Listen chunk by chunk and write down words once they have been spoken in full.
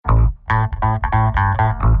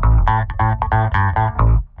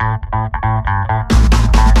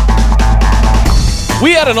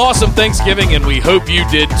We had an awesome Thanksgiving, and we hope you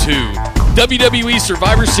did too. WWE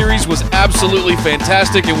Survivor Series was absolutely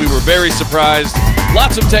fantastic, and we were very surprised.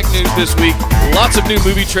 Lots of tech news this week, lots of new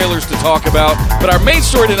movie trailers to talk about, but our main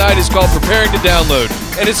story tonight is called Preparing to Download,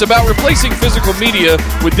 and it's about replacing physical media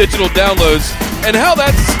with digital downloads and how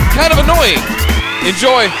that's kind of annoying.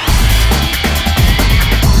 Enjoy.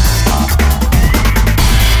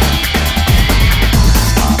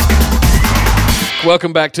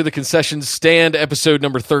 Welcome back to the Concession Stand, episode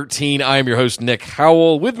number 13. I am your host, Nick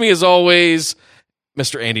Howell. With me, as always,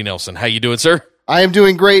 Mr. Andy Nelson. How you doing, sir? I am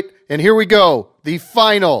doing great, and here we go. The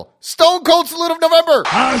final Stone Cold Salute of November.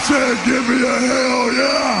 I said, give me a hell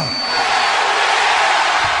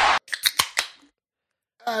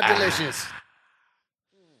yeah. Delicious.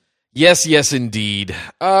 Yes, indeed.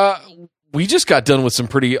 We just got done with some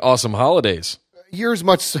pretty awesome holidays. Yours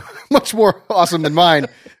much more awesome than mine.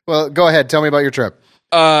 Well, go ahead. Tell me about your trip.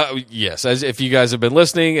 Yes, as if you guys have been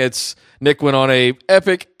listening, Nick went on a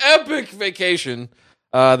epic vacation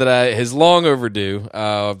that is long overdue.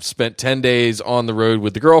 Spent 10 days on the road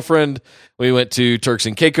with the girlfriend. We went to Turks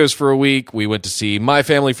and Caicos for a week. We went to see my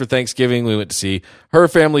family for Thanksgiving. We went to see her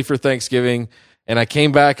family for Thanksgiving. And I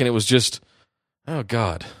came back and it was just, oh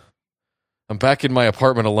God, I'm back in my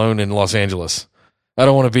apartment alone in Los Angeles. I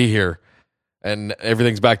don't want to be here. And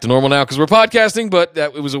everything's back to normal now because we're podcasting, but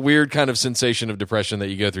it was a weird kind of sensation of depression that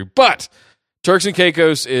you go through. But Turks and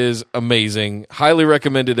Caicos is amazing. Highly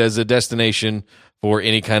recommended as a destination for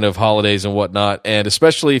any kind of holidays and whatnot. And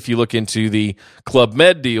especially if you look into the Club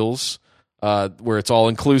Med deals, where it's all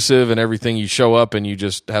inclusive and everything, you show up and you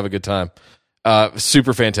just have a good time.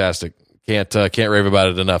 Super fantastic. Can't rave about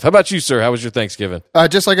it enough. How about you, sir? How was your Thanksgiving?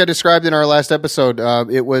 Just like I described in our last episode,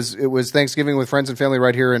 it was Thanksgiving with friends and family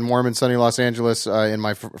right here in warm and sunny Los Angeles in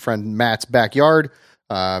my friend Matt's backyard.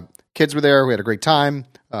 Kids were there. We had a great time.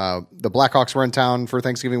 The Blackhawks were in town for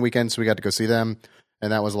Thanksgiving weekend, so we got to go see them,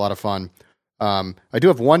 and that was a lot of fun. I do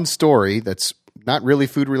have one story that's not really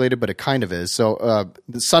food related, but it kind of is. So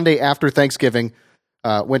the Sunday after Thanksgiving,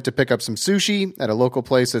 went to pick up some sushi at a local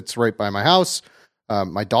place that's right by my house.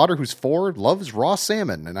 My daughter, who's 4, loves raw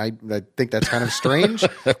salmon, and I think that's kind of strange.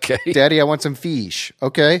 Okay. Daddy, I want some fish.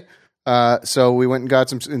 Okay. So we went and got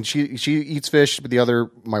some, and she eats fish, but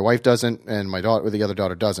my wife doesn't, and the other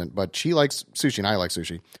daughter doesn't, but she likes sushi, and I like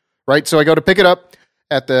sushi. Right? So I go to pick it up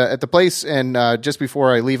at the place, and just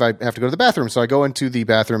before I leave, I have to go to the bathroom. So I go into the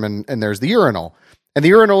bathroom, and there's the urinal. And the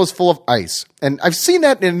urinal is full of ice. And I've seen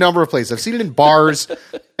that in a number of places. I've seen it in bars,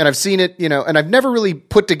 and I've seen it, and I've never really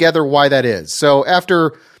put together why that is. So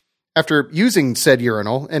after using said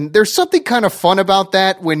urinal, and there's something kind of fun about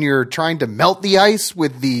that when you're trying to melt the ice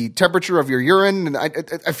with the temperature of your urine. And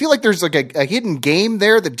I feel like there's like a hidden game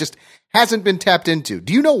there that just hasn't been tapped into.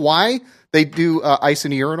 Do you know why they do ice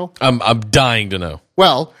in a urinal? I'm dying to know.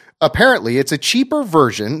 Well, apparently it's a cheaper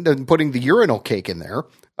version than putting the urinal cake in there.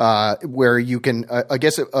 Where you can,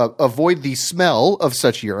 avoid the smell of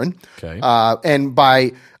such urine. Okay. And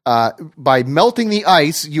by melting the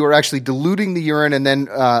ice, you are actually diluting the urine and then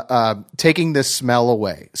taking the smell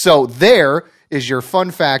away. So there is your fun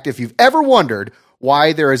fact. If you've ever wondered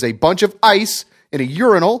why there is a bunch of ice in a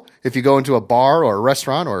urinal, if you go into a bar or a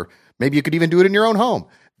restaurant, or maybe you could even do it in your own home,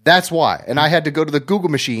 that's why. And I had to go to the Google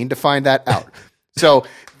machine to find that out. So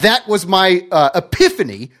that was my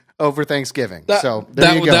epiphany over Thanksgiving. So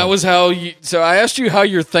there you go. That was how you. So I asked you how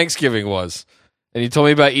your Thanksgiving was, and you told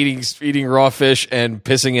me about eating raw fish and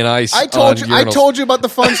pissing in ice. I told you about the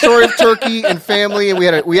fun story of turkey and family, and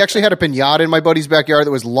we actually had a piñata in my buddy's backyard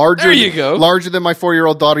that was larger. There you go. Larger than my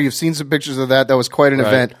 4-year-old daughter. You've seen some pictures of that. That was quite an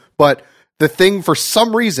event. But the thing, for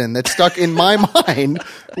some reason, that stuck in my mind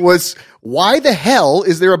was, why the hell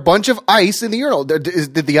is there a bunch of ice in the urinal?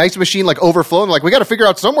 Did the ice machine overflow? And we got to figure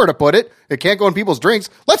out somewhere to put it. It can't go in people's drinks.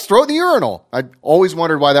 Let's throw it in the urinal. I always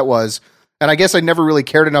wondered why that was. And I guess I never really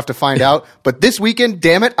cared enough to find out. But this weekend,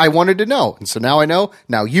 damn it, I wanted to know. And so now I know.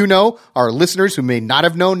 Now you know. Our listeners who may not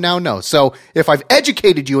have known now know. So if I've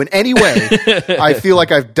educated you in any way, I feel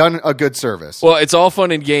like I've done a good service. Well, it's all fun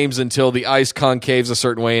and games until the ice concaves a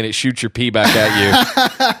certain way and it shoots your pee back at you.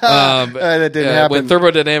 That didn't happen. When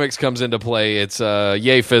thermodynamics comes into play, it's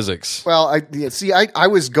yay physics. Well, I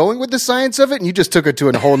was going with the science of it, and you just took it to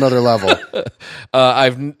a whole nother level.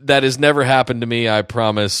 That has never happened to me. I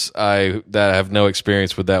promise. I have no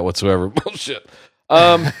experience with that whatsoever. Bullshit.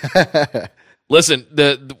 Listen,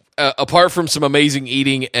 apart from some amazing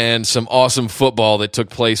eating and some awesome football that took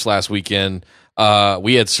place last weekend,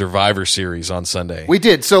 we had Survivor Series on Sunday. We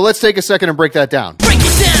did. So let's take a second and break that down. Break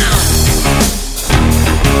it down.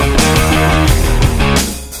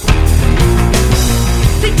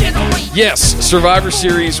 They generate Yes, Survivor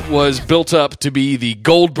Series was built up to be the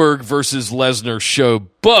Goldberg versus Lesnar show,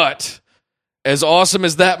 but as awesome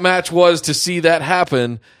as that match was to see that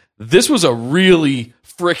happen, this was a really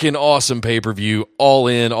freaking awesome pay-per-view, all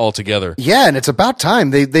in, all together. Yeah, and it's about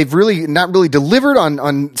time. They've really not really delivered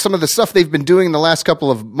on some of the stuff they've been doing in the last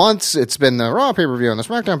couple of months. It's been the Raw pay-per-view and the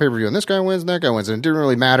SmackDown pay-per-view, and this guy wins and that guy wins, and it didn't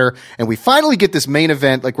really matter. And we finally get this main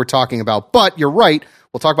event like we're talking about. But you're right.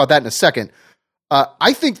 We'll talk about that in a second.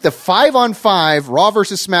 I think the 5-on-5 Raw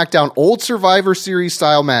versus SmackDown old Survivor Series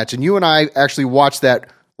style match, and you and I actually watched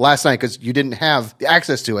that last night because you didn't have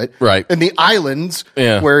access to it, right? In the islands,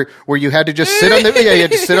 yeah. where you had to just sit on the you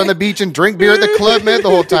had to sit on the beach and drink beer at the Club Med the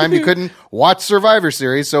whole time. You couldn't watch Survivor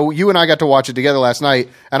Series, so you and I got to watch it together last night,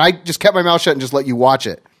 and I just kept my mouth shut and just let you watch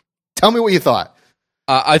it. Tell me what you thought.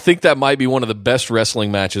 I think that might be one of the best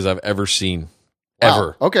wrestling matches I've ever seen. Wow.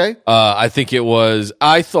 Ever. Okay. I think it was.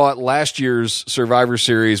 I thought last year's Survivor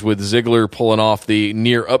Series with Ziggler pulling off the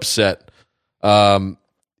near upset. And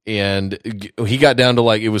he got down to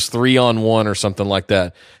like it was 3-on-1 or something like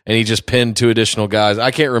that, and he just pinned 2 additional guys.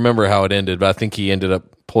 I can't remember how it ended, but I think he ended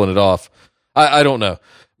up pulling it off. I don't know.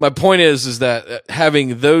 My point is that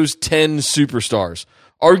having those 10 superstars,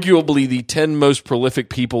 arguably the 10 most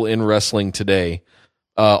prolific people in wrestling today,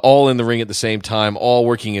 all in the ring at the same time, all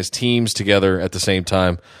working as teams together at the same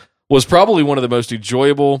time, was probably one of the most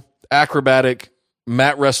enjoyable, acrobatic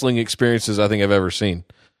mat wrestling experiences I think I've ever seen.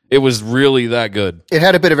 It was really that good. It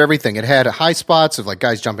had a bit of everything. It had high spots of like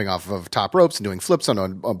guys jumping off of top ropes and doing flips on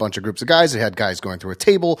a bunch of groups of guys. It had guys going through a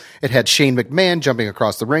table. It had Shane McMahon jumping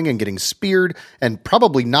across the ring and getting speared and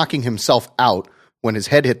probably knocking himself out when his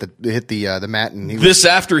head hit the mat. And this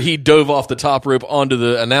after he dove off the top rope onto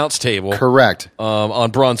the announce table. Correct.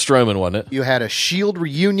 On Braun Strowman, wasn't it? You had a Shield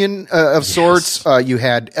reunion of sorts. You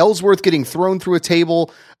had Ellsworth getting thrown through a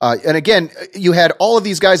table. And again, you had all of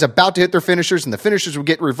these guys about to hit their finishers, and the finishers would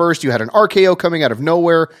get reversed. You had an RKO coming out of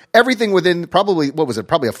nowhere. Everything within probably, what was it?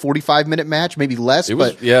 Probably a 45-minute match, maybe less.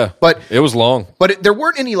 But it was long. But there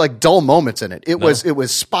weren't any like dull moments in it. It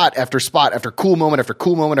was spot after spot after cool moment after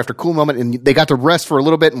cool moment after cool moment, and they got to rest for a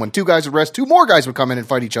little bit. And when 2 guys would rest, 2 more guys would come in and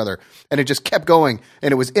fight each other, and it just kept going.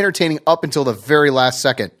 And it was entertaining up until the very last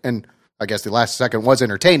second. And I guess the last second was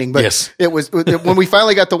entertaining, but yes. It was when we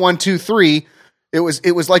finally got the 1, 2, 3. It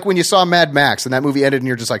was like when you saw Mad Max and that movie ended and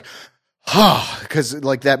you're just like, because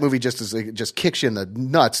like that movie just kicks you in the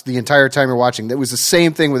nuts the entire time you're watching. It was the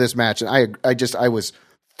same thing with this match, and I was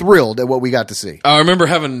thrilled at what we got to see. I remember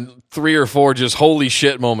having 3 or 4 just holy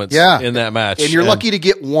shit moments in that match. And you're lucky to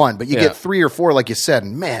get 1, but you get 3 or 4, like you said,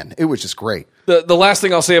 and man, it was just great. The last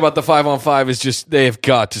thing I'll say about the 5-on-5 is just they have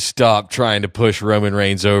got to stop trying to push Roman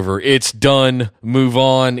Reigns over. It's done. Move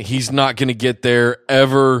on. He's not going to get there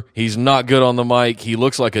ever. He's not good on the mic. He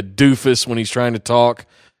looks like a doofus when he's trying to talk.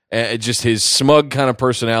 Just his smug kind of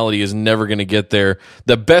personality is never going to get there.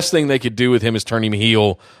 The best thing they could do with him is turn him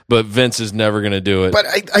heel, but Vince is never going to do it. But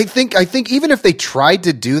I think even if they tried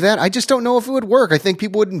to do that, I just don't know if it would work. I think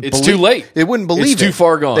people wouldn't. It's too late. They wouldn't believe it. It's too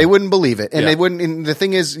far gone. They wouldn't believe it, and they wouldn't. And the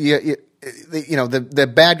thing is,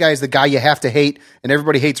 the bad guy is the guy you have to hate, and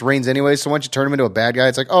everybody hates Reigns anyway. So once you turn him into a bad guy,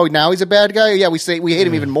 it's like, oh, now he's a bad guy. Yeah, we hate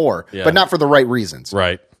him even more, but not for the right reasons.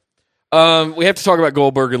 Right. We have to talk about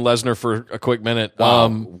Goldberg and Lesnar for a quick minute.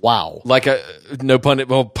 Wow. Like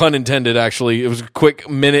pun intended, actually. It was a quick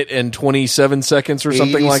minute and 27 seconds or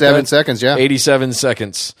something like that. 87 seconds, yeah. 87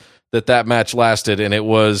 seconds that match lasted, and it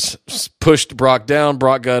was pushed Brock down,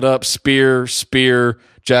 Brock got up, spear,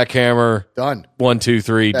 jackhammer. Done. 1, 2,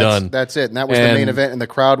 3, done. That's it. And that was the main event, and the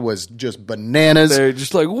crowd was just bananas. They're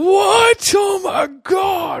just like, what? Oh, my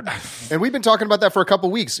God. And we've been talking about that for a couple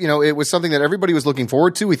weeks. It was something that everybody was looking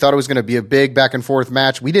forward to. We thought it was going to be a big back-and-forth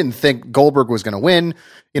match. We didn't think Goldberg was going to win.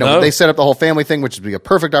 They set up the whole family thing, which would be a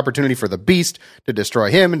perfect opportunity for the Beast to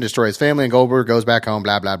destroy him and destroy his family, and Goldberg goes back home,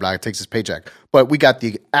 blah, blah, blah, takes his paycheck. But we got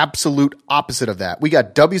the absolute opposite of that. We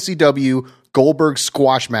got WCW Goldberg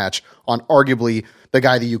squash match on arguably the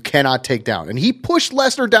guy that you cannot take down. And he pushed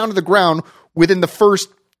Lesnar down to the ground within the first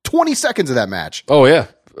 20 seconds of that match. Oh, yeah.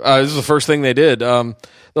 This is the first thing they did. The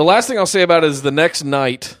last thing I'll say about it is the next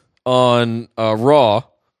night on Raw,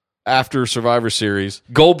 after Survivor Series,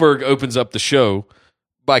 Goldberg opens up the show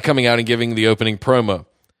by coming out and giving the opening promo.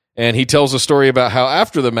 And he tells a story about how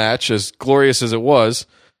after the match, as glorious as it was,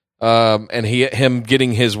 and him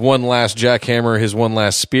getting his one last jackhammer, his one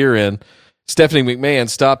last spear in, Stephanie McMahon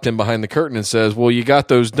stopped him behind the curtain and says, well, you got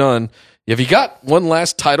those done. Have you got one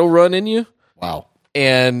last title run in you? Wow.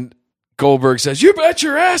 And Goldberg says, you bet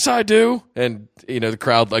your ass I do. And, the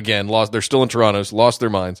crowd, again, they're still in Toronto, so lost their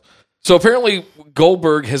minds. So apparently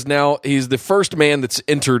Goldberg he's the first man that's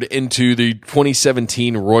entered into the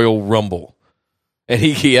 2017 Royal Rumble. And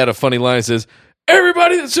he had a funny line that says,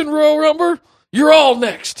 everybody that's in Royal Rumble, you're all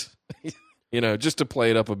next. Just to play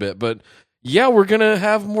it up a bit. But yeah, we're going to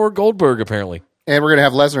have more Goldberg apparently. And we're going to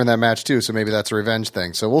have Lesnar in that match too, so maybe that's a revenge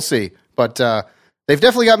thing. So we'll see. But they've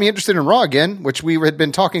definitely got me interested in Raw again, which we had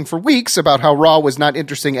been talking for weeks about how Raw was not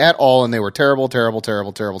interesting at all, and they were terrible, terrible,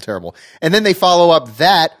 terrible, terrible, terrible. And then they follow up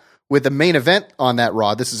that with the main event on that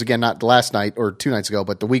Raw. This is, again, not last night or 2 nights ago,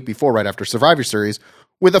 but the week before, right after Survivor Series,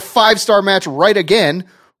 with a 5-star match right again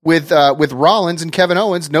with Rollins and Kevin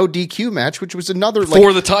Owens, no DQ match, which was another...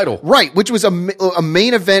 for the title. Right, which was a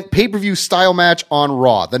main event pay-per-view style match on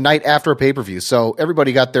Raw, the night after a pay-per-view. So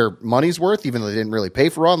everybody got their money's worth, even though they didn't really pay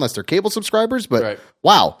for Raw unless they're cable subscribers. But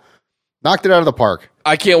Wow, knocked it out of the park.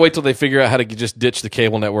 I can't wait till they figure out how to just ditch the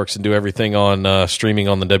cable networks and do everything on streaming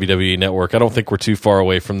on the WWE network. I don't think we're too far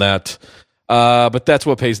away from that. But that's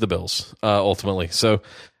what pays the bills, ultimately. So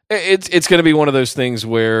it's going to be one of those things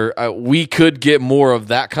where we could get more of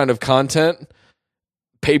that kind of content,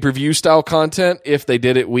 pay-per-view style content, if they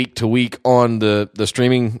did it week to week on the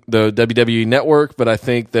streaming, the WWE network. But I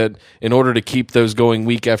think that in order to keep those going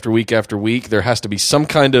week after week after week, there has to be some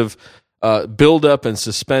kind of build-up and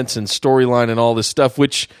suspense and storyline and all this stuff,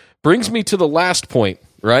 which brings me to the last point,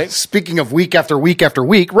 right? Speaking of week after week after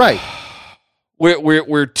week, right.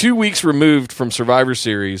 We're 2 weeks removed from Survivor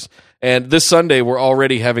Series, and this Sunday we're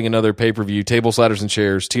already having another pay-per-view, Tables, Ladders, and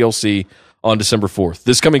Chairs, TLC, on December 4th.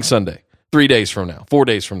 This coming Sunday, 4 days from now.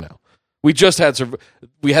 We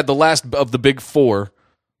had the last of the big 4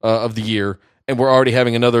 of the year, and we're already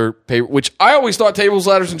having another which I always thought Tables,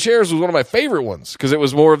 Ladders, and Chairs was one of my favorite ones because it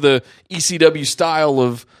was more of the ECW style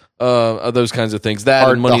of those kinds of things. That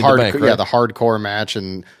and Money in the Bank, right? Yeah, the hardcore match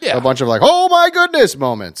and a bunch of oh my goodness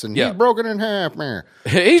moments, and he's broken in half, man.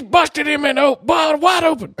 He's busted him in wide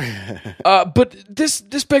open. But this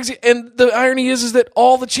begs, and the irony is that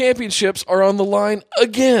all the championships are on the line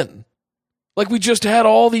again. Like we just had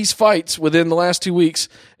all these fights within the last 2 weeks,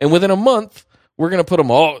 and within a month we're going to put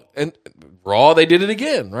them all. And Raw, they did it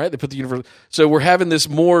again, right? They put the universe. So we're having this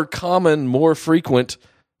more common, more frequent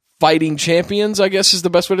fighting champions, I guess is the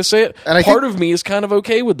best way to say it. And part of me is kind of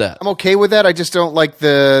okay with that. I'm okay with that. I just don't like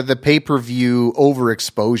the pay-per-view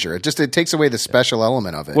overexposure. It takes away the special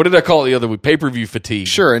element of it. What did I call it the other week? Pay-per-view fatigue.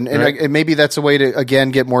 Sure, and maybe that's a way to, again,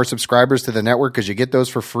 get more subscribers to the network because you get those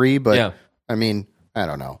for free. But, I mean, I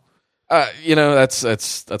don't know. That's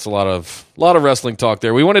a lot of wrestling talk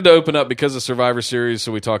there. We wanted to open up because of Survivor Series,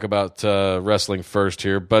 so we talk about wrestling first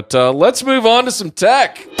here. But let's move on to some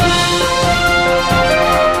tech.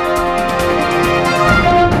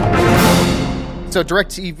 So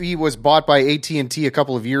DirecTV was bought by AT&T a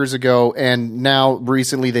couple of years ago, and now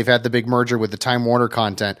recently they've had the big merger with the Time Warner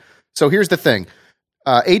content. So here's the thing.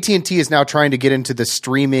 AT&T is now trying to get into the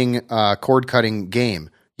streaming cord-cutting game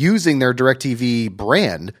using their DirecTV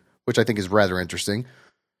brand, which I think is rather interesting.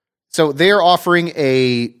 So they are offering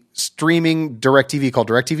a streaming DirecTV called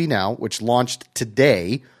DirecTV Now, which launched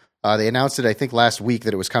today. They announced it, I think, last week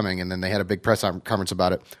that it was coming, and then they had a big press conference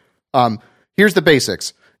about it. Here's the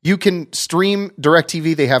basics. You can stream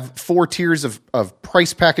DirecTV. They have 4 tiers of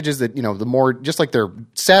price packages that, the more, just like their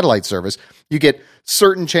satellite service, you get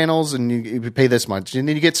certain channels and you pay this much. And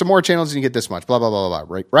then you get some more channels and you get this much, blah, blah, blah, blah,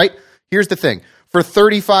 blah, right? Here's the thing. For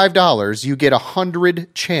 $35, you get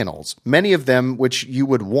 100 channels, many of them which you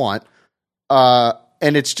would want,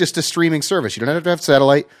 and it's just a streaming service. You don't have to have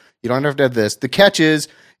satellite. You don't have to have this. The catch is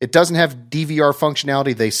it doesn't have DVR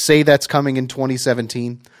functionality. They say that's coming in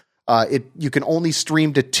 2017. You can only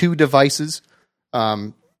stream to 2 devices.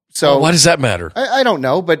 So why does that matter? I don't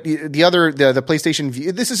know, but the PlayStation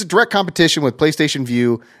View, this is a direct competition with PlayStation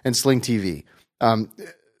View and Sling TV.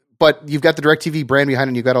 But you've got the DirecTV brand behind it,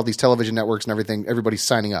 and you've got all these television networks and everything. Everybody's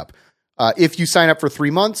signing up. If you sign up for 3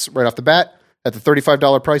 months right off the bat at the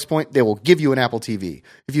 $35 price point, they will give you an Apple TV.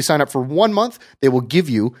 If you sign up for 1 month, they will give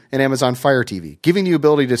you an Amazon Fire TV, giving you the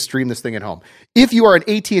ability to stream this thing at home. If you are an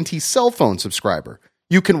AT&T cell phone subscriber,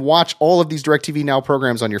 you can watch all of these DirecTV Now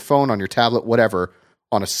programs on your phone, on your tablet, whatever,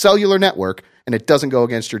 on a cellular network, and it doesn't go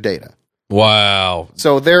against your data. Wow.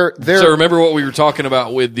 So they're So remember what we were talking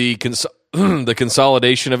about with the the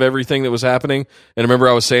consolidation of everything that was happening? And remember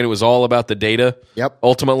I was saying it was all about the data? Yep.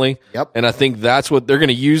 Ultimately? Yep. And I think that's what they're going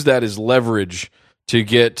to use that as leverage to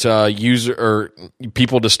get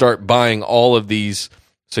people to start buying all of these.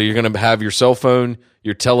 So you're going to have your cell phone,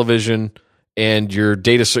 your television, and your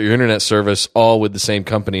internet service all with the same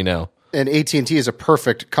company now. And AT&T is a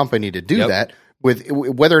perfect company to do that with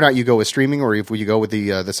whether or not you go with streaming or if you go with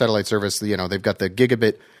the satellite service. They've got the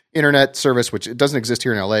gigabit internet service, which it doesn't exist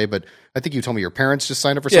here in LA, but I think you told me your parents just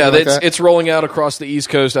signed up for something like that. It's rolling out across the East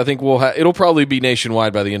Coast. I think it'll probably be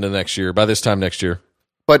nationwide by the end of next year, by this time next year.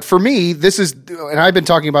 But for me, this is, and I've been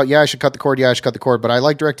talking about, I should cut the cord, but I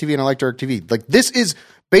like DirecTV and I like DirecTV. Like, this is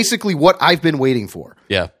basically what I've been waiting for.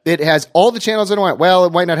 Yeah. It has all the channels I want. Well,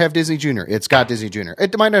 it might not have Disney Junior. It's got Disney Junior.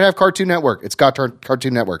 It might not have Cartoon Network. It's got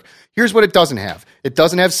Cartoon Network. Here's what it doesn't have. It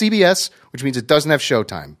doesn't have CBS, which means it doesn't have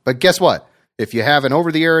Showtime. But guess what? If you have an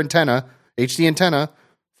over-the-air antenna, HD antenna,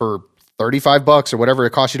 for $35 or whatever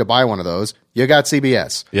it costs you to buy one of those, you got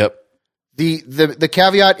CBS. Yep. The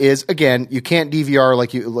caveat is, again, you can't DVR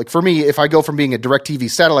like for me, if I go from being a DirecTV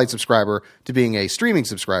satellite subscriber to being a streaming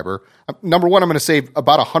subscriber, number one, I'm going to save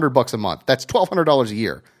about $100 a month. That's $1,200 a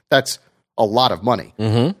year. That's a lot of money.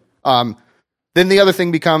 Mm-hmm. Then the other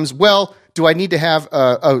thing becomes, well, do I need to have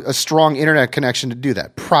a strong internet connection to do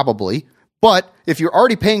that? Probably. But if you're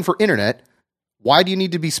already paying for internet, why do you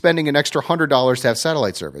need to be spending an extra $100 to have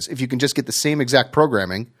satellite service if you can just get the same exact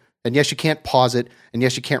programming? And yes, you can't pause it, and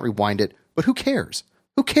yes, you can't rewind it. But who cares?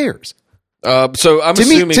 Who cares? So I'm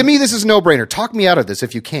assuming to me, this is a no-brainer. Talk me out of this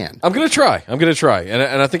if you can. I'm going to try. And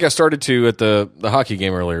I think I started to at the hockey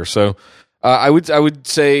game earlier. So I would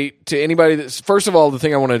say to anybody that, first of all, the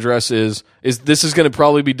thing I want to address is this is going to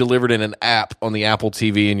probably be delivered in an app on the Apple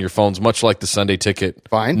TV and your phones, much like the Sunday Ticket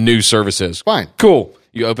news services. Fine. Cool.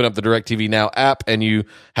 You open up the DirecTV Now app and you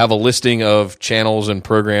have a listing of channels and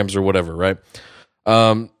programs or whatever, right?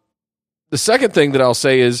 The second thing that I'll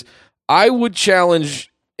say is, I would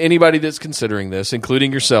challenge anybody that's considering this,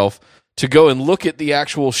 including yourself, to go and look at the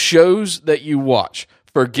actual shows that you watch.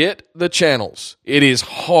 Forget the channels. It is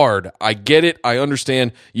hard. I get it. I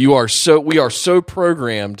understand. We are so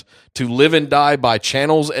programmed to live and die by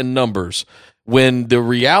channels and numbers, when the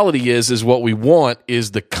reality is what we want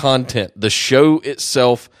is the content, the show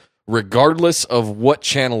itself, regardless of what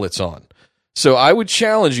channel it's on. So I would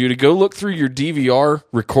challenge you to go look through your DVR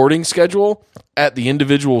recording schedule at the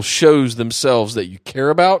individual shows themselves that you care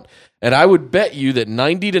about, and I would bet you that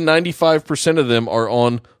 90 to 95% of them are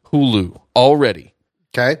on Hulu already.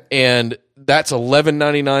 Okay. And that's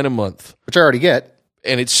 $11.99 a month. Which I already get.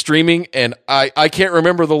 And it's streaming, and I can't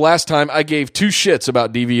remember the last time I gave two shits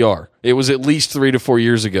about DVR. It was at least 3 to 4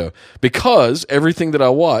 years ago, because everything that I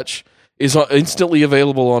watch is instantly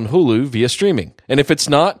available on Hulu via streaming. And if it's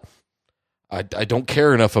not, I don't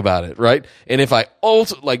care enough about it, right? And if I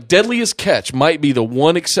like Deadliest Catch might be the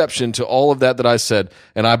one exception to all of that I said,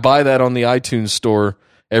 and I buy that on the iTunes store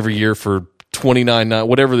every year for $29,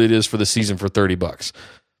 whatever it is for the season, for $30.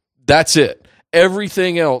 That's it.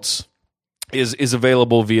 Everything else is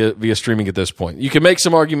available via streaming at this point. You can make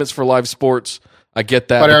some arguments for live sports. I get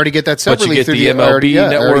that. But I already get that separately. But you get through the MLB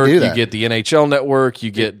network, you get the NHL network,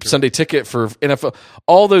 you get Sunday Ticket for NFL.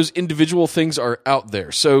 All those individual things are out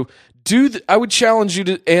there. So I would challenge you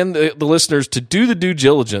to, and the listeners, to do the due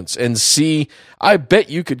diligence and see. I bet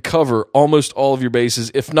you could cover almost all of your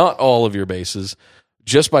bases, if not all of your bases,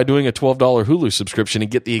 just by doing a $12 Hulu subscription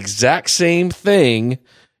and get the exact same thing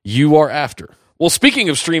you are after. Well, speaking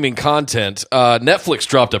of streaming content, Netflix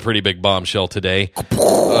dropped a pretty big bombshell today.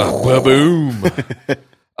 Boom.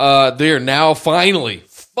 They are now finally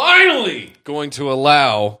going to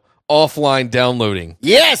allow offline downloading.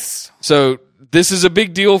 Yes! So this is a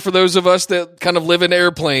big deal for those of us that kind of live in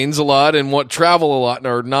airplanes a lot and want travel a lot and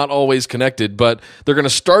are not always connected, but they're going to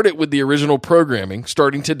start it with the original programming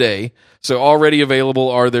starting today. So already available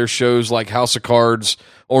are their shows like House of Cards,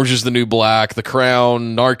 Orange is the New Black, The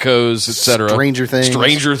Crown, Narcos, etc. Stranger Things.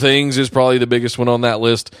 Stranger Things is probably the biggest one on that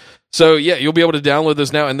list. So yeah, you'll be able to download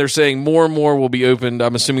this now, and they're saying more and more will be opened.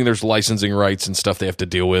 I'm assuming there's licensing rights and stuff they have to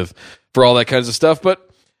deal with for all that kinds of stuff, but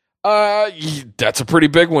that's a pretty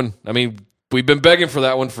big one. I mean, we've been begging for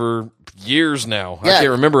that one for years now. Yeah. I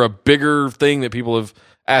can't remember a bigger thing that people have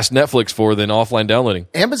asked Netflix for than offline downloading.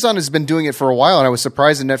 Amazon has been doing it for a while, and I was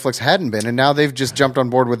surprised that Netflix hadn't been, and now they've just jumped on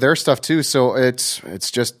board with their stuff too. So it's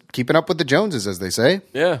just keeping up with the Joneses, as they say.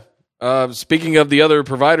 Yeah. Speaking of the other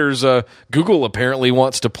providers, Google apparently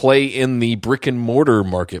wants to play in the brick and mortar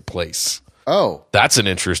marketplace. Oh. That's an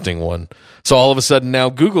interesting one. So all of a sudden now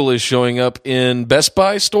Google is showing up in Best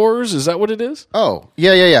Buy stores. Is that what it is? Oh,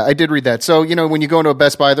 yeah. I did read that. So, when you go into a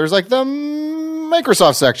Best Buy, there's like the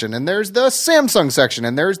Microsoft section, and there's the Samsung section,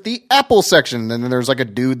 and there's the Apple section, and then there's like a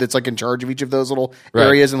dude that's like in charge of each of those little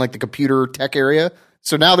areas in like the computer tech area.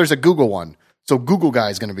 So now there's a Google one. So Google guy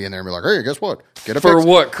is going to be in there and be like, hey, guess what? Get a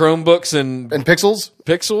what? Chromebooks and Pixels?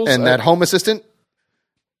 Pixels? And that Home Assistant?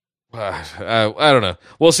 I don't know.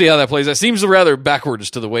 We'll see how that plays. That seems rather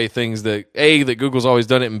backwards to the way things that Google's always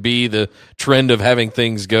done it, and B, the trend of having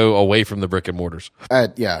things go away from the brick and mortars.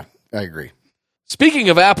 Yeah, I agree. Speaking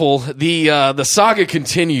of Apple, the saga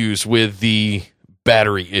continues with the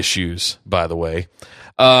battery issues, by the way.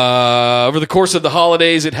 Over the course of the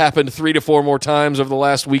holidays, it happened 3 to 4 more times over the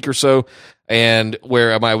last week or so, and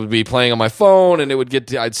where I would be playing on my phone, and it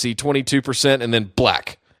would I'd see 22% and then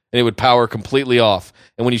black, and it would power completely off.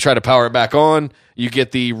 And when you try to power it back on, you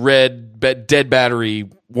get the red dead battery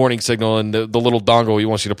warning signal and the little dongle he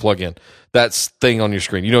wants you to plug in. That's thing on your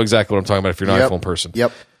screen. You know exactly what I'm talking about if you're an iPhone person.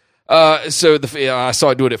 Yep. So I saw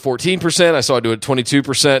it do it at 14%. I saw it do it at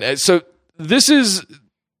 22%. So this is,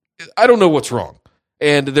 I don't know what's wrong.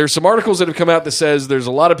 And there's some articles that have come out that says there's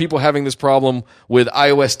a lot of people having this problem with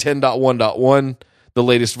iOS 10.1.1, the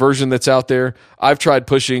latest version that's out there. I've tried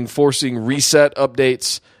forcing reset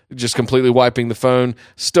updates, just completely wiping the phone,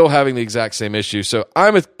 still having the exact same issue. So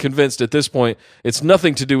I'm convinced at this point it's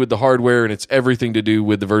nothing to do with the hardware and it's everything to do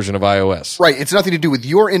with the version of iOS. Right. It's nothing to do with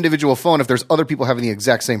your individual phone if there's other people having the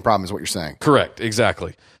exact same problem is what you're saying. Correct.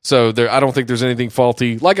 Exactly. So I don't think there's anything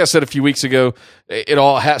faulty. Like I said a few weeks ago, it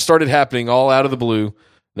all started happening all out of the blue.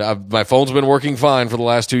 Now, my phone's been working fine for the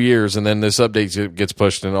last 2 years, and then this update gets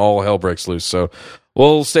pushed and all hell breaks loose. So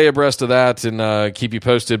we'll stay abreast of that and keep you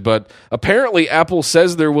posted. But apparently Apple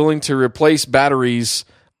says they're willing to replace batteries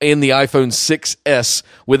in the iPhone 6S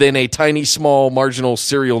within a tiny, small, marginal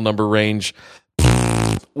serial number range.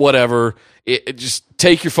 Whatever. Just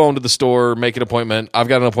take your phone to the store, make an appointment. I've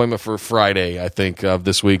got an appointment for Friday, I think, of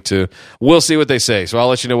this week too. We'll see what they say. So I'll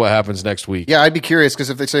let you know what happens next week. Yeah, I'd be curious because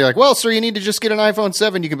if they say like, well, sir, you need to just get an iPhone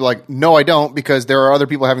 7, you can be like, no, I don't, because there are other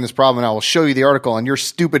people having this problem, and I will show you the article on your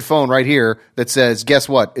stupid phone right here that says, guess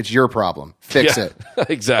what? It's your problem. Fix it.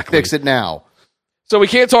 Exactly. Fix it now. So we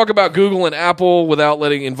can't talk about Google and Apple without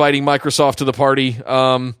inviting Microsoft to the party.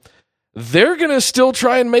 They're going to still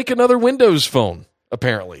try and make another Windows phone,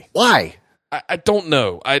 apparently. Why? I don't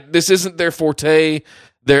know. This isn't their forte.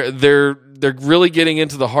 They're really getting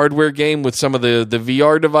into the hardware game with some of the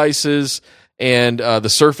VR devices and the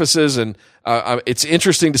Surfaces, and it's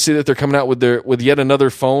interesting to see that they're coming out with yet another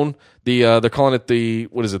phone. They're calling it the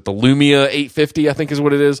Lumia 850, I think is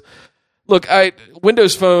what it is. Look,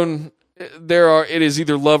 Windows Phone. It is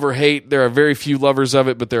either love or hate. There are very few lovers of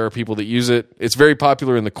it, but there are people that use it. It's very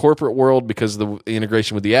popular in the corporate world because of the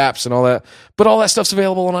integration with the apps and all that. But all that stuff's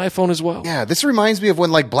available on iPhone as well. Yeah, this reminds me of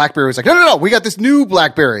when BlackBerry was like, no, we got this new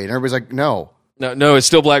BlackBerry, and everybody's like, no, it's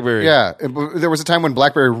still BlackBerry. Yeah, there was a time when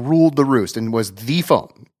BlackBerry ruled the roost and was the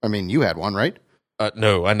phone. I mean, you had one, right?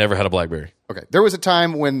 No, I never had a BlackBerry. Okay, there was a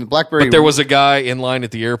time when BlackBerry. But there was a guy in line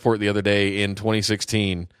at the airport the other day in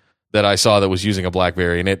 2016 that I saw that was using a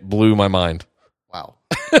BlackBerry, and it blew my mind. Wow.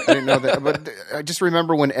 I didn't know that. But I just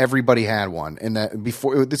remember when everybody had one, and that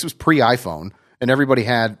before this was pre-iPhone, and everybody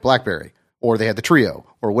had BlackBerry, or they had the Trio,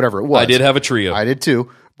 or whatever it was. I did have a Trio. I did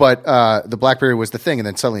too. But the BlackBerry was the thing, and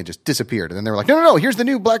then suddenly it just disappeared. And then they were like, no, here's the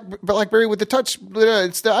new BlackBerry with the touch.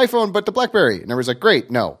 It's the iPhone, but the BlackBerry. And everybody's like, great,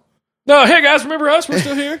 no. No, hey guys, remember us? We're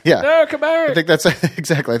still here. Yeah. No, come back. I think that's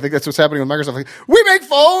exactly. I think that's what's happening with Microsoft. Like, we make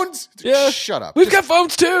phones. Yeah. Shut up. We've got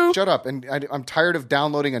phones too. Shut up. And I'm tired of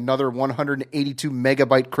downloading another 182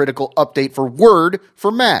 megabyte critical update for Word for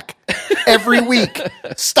Mac every week.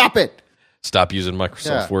 Stop it. Stop using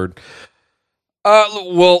Microsoft Word.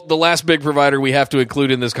 Well, the last big provider we have to include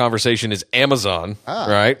in this conversation is Amazon,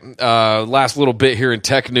 right? Last little bit here in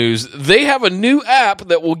tech news. They have a new app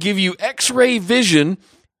that will give you X-ray vision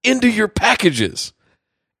into your packages.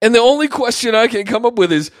 And the only question I can come up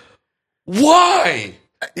with is, why?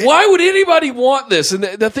 Why would anybody want this? And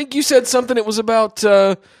I think you said something, it was about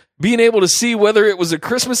being able to see whether it was a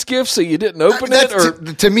Christmas gift so you didn't open it. Or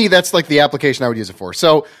to me, that's like the application I would use it for.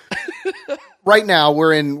 So right now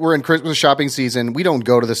we're in Christmas shopping season. We don't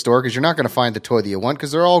go to the store because you're not going to find the toy that you want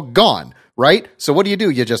because they're all gone. Right? So what do?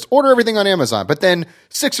 You just order everything on Amazon, but then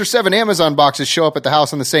 6 or 7 Amazon boxes show up at the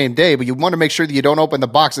house on the same day, but you want to make sure that you don't open the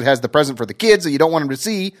box that has the present for the kids that you don't want them to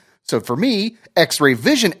see. So for me, X-Ray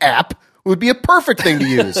Vision app would be a perfect thing to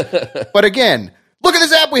use. But again, look at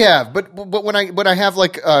this app we have. But when I have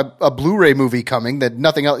like a Blu-ray movie coming that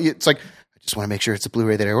nothing else, it's like, I just want to make sure it's a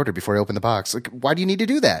Blu-ray that I ordered before I open the box. Like, why do you need to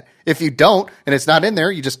do that? If you don't, and it's not in there,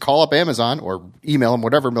 you just call up Amazon or email them,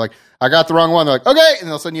 whatever, and be like, I got the wrong one. They're like, okay, and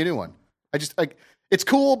they'll send you a new one. It's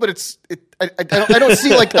cool, but I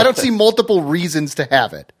don't see multiple reasons to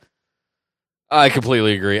have it. I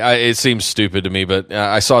completely agree. It seems stupid to me, but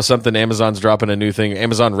I saw something. Amazon's dropping a new thing.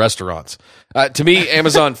 Amazon restaurants. To me,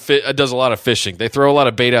 Amazon does a lot of fishing. They throw a lot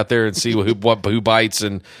of bait out there and see who bites,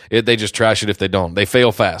 and they just trash it if they don't. They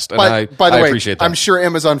fail fast, and By the I way, appreciate that. I'm sure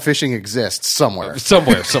Amazon fishing exists somewhere.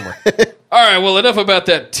 Somewhere. All right, well, enough about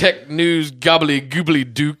that tech news gobbly goobly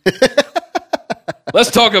dook. Let's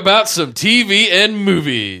talk about some TV and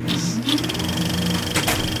movies.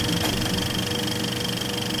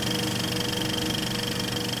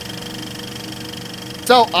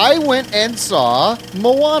 So I went and saw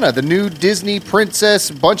Moana, the new Disney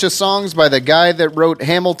princess, bunch of songs by the guy that wrote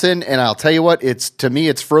Hamilton, and I'll tell you what, to me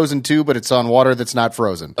it's Frozen 2, but it's on water that's not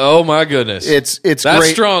frozen. Oh my goodness. It's That's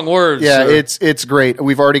great. strong words. Yeah, sir. it's great.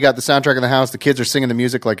 We've already got the soundtrack in the house. The kids are singing the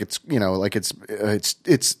music like it's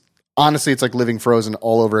honestly it's like living Frozen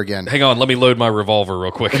all over again. Hang on, let me load my revolver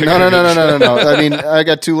real quick. No. I mean, I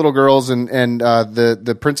got two little girls, and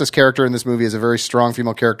the princess character in this movie is a very strong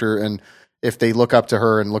female character, and if they look up to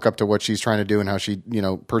her and look up to what she's trying to do and how she,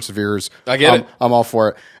 perseveres, I get it. I'm all for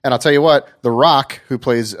it. And I'll tell you what, The Rock, who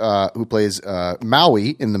plays Maui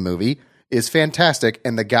in the movie, is fantastic,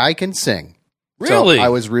 and the guy can sing. Really? So I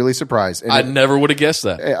was really surprised. And I never would have guessed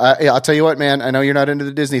that. I'll tell you what, man. I know you're not into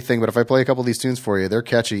the Disney thing, but if I play a couple of these tunes for you, they're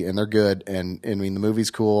catchy and they're good. And I mean, the movie's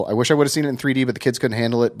cool. I wish I would have seen it in 3D, but the kids couldn't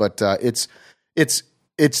handle it. But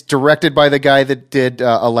it's directed by the guy that did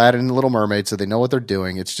Aladdin and the Little Mermaid, so they know what they're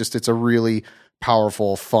doing. It's a really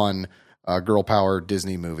powerful, fun girl power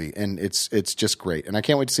Disney movie, and it's just great. And I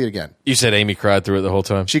can't wait to see it again. You said Amy cried through it the whole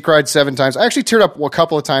time. She cried 7 times. I actually teared up a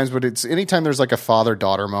couple of times, but it's anytime there's like a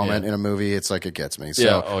father-daughter moment in a movie, it's like it gets me. So,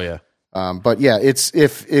 Yeah. Oh yeah. But yeah, it's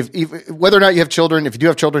if whether or not you have children, if you do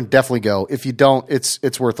have children, definitely go. If you don't,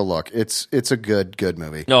 it's worth a look. It's a good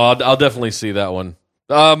movie. No, I'll definitely see that one.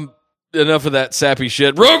 Enough of that sappy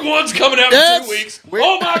shit. Rogue One's coming out in 2 weeks.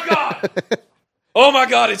 Oh my god! Oh my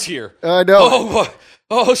god, it's here. I know. Oh boy.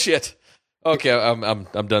 Oh shit. Okay, I'm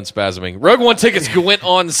done spasming. Rogue One tickets went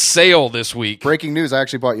on sale this week. Breaking news! I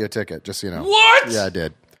actually bought you a ticket, just so you know. What? Yeah, I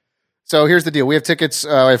did. So here's the deal. We have tickets.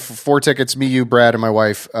 I have 4 tickets, me, you, Brad, and my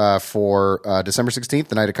wife, for December 16th,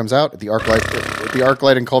 the night it comes out, at the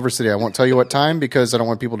ArcLight in Culver City. I won't tell you what time because I don't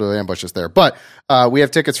want people to ambush us there. But we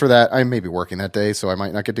have tickets for that. I may be working that day, so I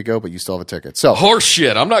might not get to go, but you still have a ticket. So Horse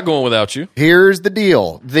shit. I'm not going without you. here's the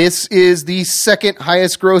deal. This is the second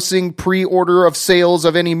highest grossing pre-order of sales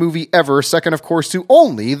of any movie ever. Second, of course, to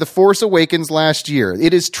only The Force Awakens last year.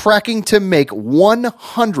 It is tracking to make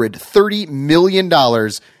 $130 million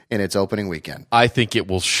in its opening weekend. I think it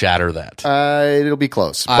will shatter that. It'll be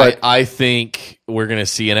close. But I think we're going to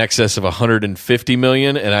see in excess of 150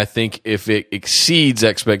 million, and I think if it exceeds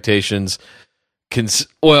expectations,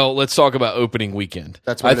 let's talk about opening weekend.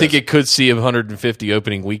 That's what I think it could see 150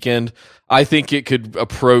 opening weekend. I think it could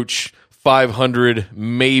approach 500,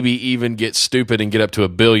 maybe even get stupid and get up to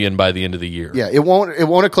 $1 billion by the end of the year. yeah, it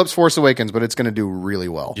won't eclipse Force Awakens, but it's going to do really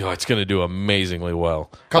well. Yo, it's going to do amazingly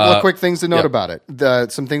well. Couple of quick things to note about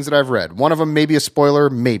it. Some things that I've read. One of them may be a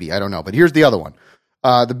spoiler, maybe. I don't know. But here's the other one.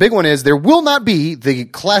 The big one is there will not be the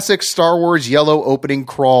classic Star Wars yellow opening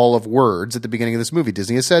crawl of words at the beginning of this movie.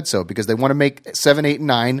 Disney has said so because they want to make 7, 8, and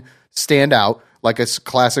 9 stand out like a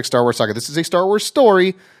classic Star Wars saga. This is a Star Wars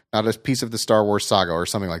story, not a piece of the Star Wars saga or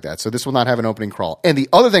something like that. So this will not have an opening crawl. And the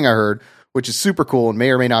other thing I heard, which is super cool and may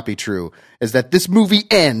or may not be true, is that this movie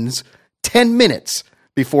ends 10 minutes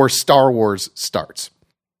before Star Wars starts.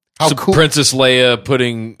 How So cool. Princess Leia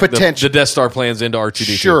putting Potential- the Death Star plans into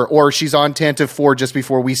R2-D2. Sure, or she's on Tantive 4 just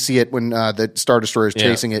before we see it when the Star Destroyer is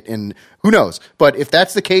chasing it, and who knows? But if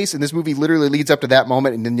that's the case, and this movie literally leads up to that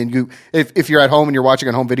moment, and then you, if you're at home and you're watching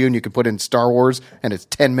on home video and you can put in Star Wars, and it's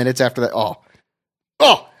 10 minutes after that, oh,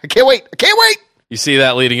 I can't wait! You see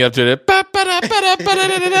that leading up to it.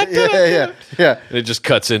 Yeah. And it just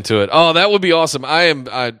cuts into it. Oh, that would be awesome.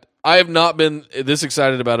 I have not been this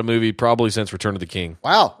excited about a movie probably since Return of the King.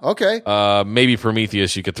 Wow. Okay. Maybe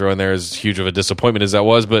Prometheus you could throw in there, as huge of a disappointment as that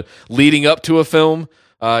was, but leading up to a film,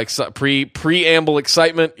 preamble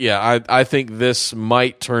excitement. Yeah, I think this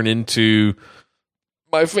might turn into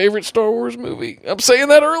my favorite Star Wars movie. I'm saying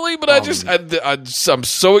that early, but I'm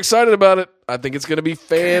so excited about it. I think it's going to be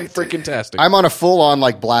fan-freaking-tastic. I'm on a full-on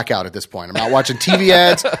blackout at this point. I'm not watching TV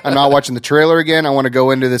ads. I'm not watching the trailer again. I want to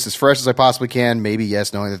go into this as fresh as I possibly can. Maybe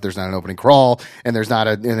yes, knowing that there's not an opening crawl and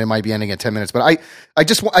and it might be ending at 10 minutes. But I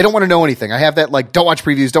don't want to know anything. I have that don't watch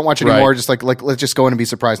previews, don't watch anymore. Right. Just let's just go in and be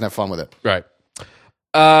surprised and have fun with it. Right.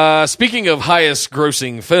 Speaking of highest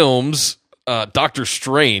grossing films, Doctor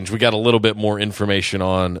Strange, we got a little bit more information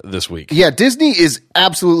on this week. Yeah, Disney is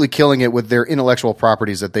absolutely killing it with their intellectual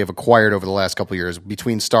properties that they've acquired over the last couple of years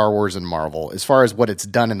between Star Wars and Marvel, as far as what it's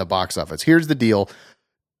done in the box office. Here's the deal.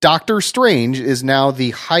 Doctor Strange is now the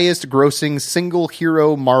highest grossing single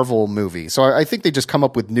hero Marvel movie. So I think they just come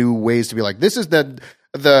up with new ways to be like, this is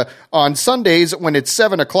the on Sundays when it's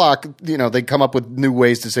 7:00, they come up with new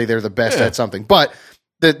ways to say they're the best at something. But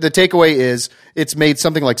the takeaway is it's made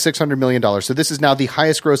something like $600 million. So this is now the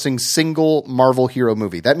highest grossing single Marvel hero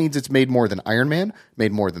movie. That means it's made more than Iron Man,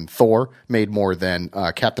 made more than Thor, made more than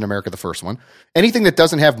Captain America, the first one. Anything that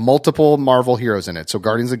doesn't have multiple Marvel heroes in it. So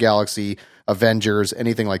Guardians of the Galaxy, Avengers,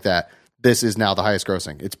 anything like that. This is now the highest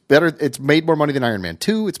grossing. It's better. It's made more money than Iron Man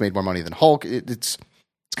 2. It's made more money than Hulk. It's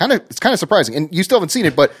kind of surprising. And you still haven't seen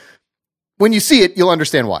it, but when you see it, you'll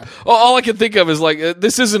understand why. Well, all I can think of is like,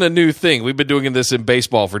 this isn't a new thing. We've been doing this in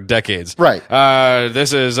baseball for decades. Right.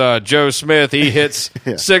 This is Joe Smith. He hits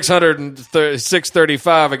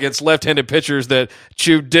 635 against left-handed pitchers that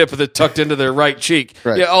chew dip that tucked into their right cheek.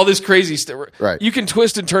 Right. Yeah, all this crazy stuff. Right. You can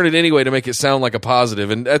twist and turn it anyway to make it sound like a positive,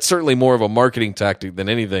 and that's certainly more of a marketing tactic than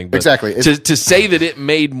anything. But Exactly. To say that it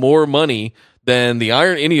made more money than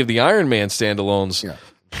any of the Iron Man standalones,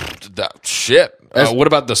 shit. What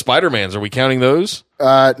about the Spider-Mans? Are we counting those?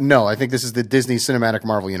 No, I think this is the Disney Cinematic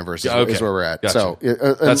Marvel Universe is where we're at. Gotcha. So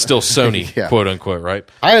That's still Sony, quote unquote, right?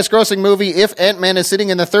 highest grossing movie if Ant-Man is sitting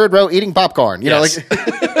in the third row eating popcorn. Yes.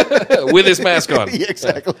 With his mask on. Yeah,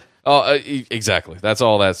 exactly. Exactly. That's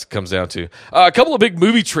all that comes down to. A couple of big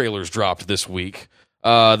movie trailers dropped this week.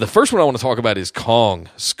 The first one I want to talk about is Kong,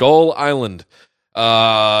 Skull Island.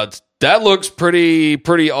 That looks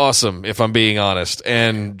pretty awesome, if I'm being honest.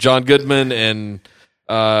 And John Goodman and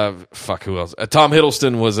who else? Tom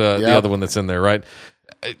Hiddleston was the other one that's in there, right?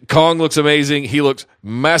 Kong looks amazing. He looks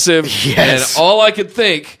massive. Yes. And all I could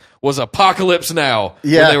think was Apocalypse Now.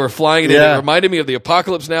 Yeah. When they were flying it in. It reminded me of the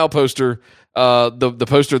Apocalypse Now poster, the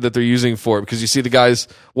poster that they're using for it, because you see the guys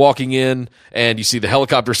walking in and you see the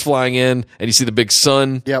helicopters flying in and you see the big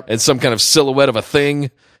sun and some kind of silhouette of a thing.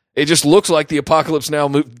 It just looks like the Apocalypse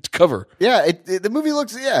Now cover. Yeah, the movie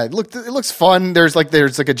looks. Yeah, it looks fun. There's like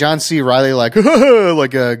a John C. Reilly like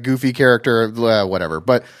a goofy character, whatever.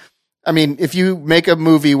 But I mean, if you make a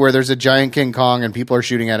movie where there's a giant King Kong and people are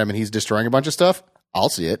shooting at him and he's destroying a bunch of stuff, I'll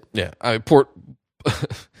see it. Yeah,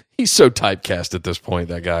 he's so typecast at this point.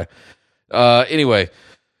 That guy. Anyway,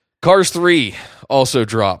 Cars 3 also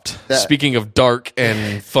dropped. Speaking of dark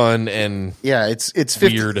and fun and it's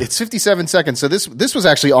weird. It's 57 seconds. So this was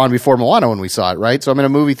actually on before Moana when we saw it, right? So I'm in a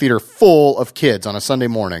movie theater full of kids on a Sunday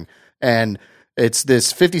morning, and it's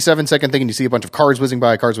this 57-second thing, and you see a bunch of cars whizzing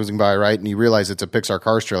by, right? And you realize it's a Pixar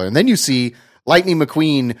Cars trailer, and then you see Lightning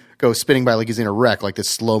McQueen go spinning by like he's in a wreck, like this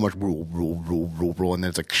slow motion, roll, and then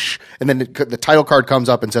it's like, and then the title card comes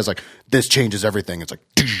up and says like, this changes everything. It's like,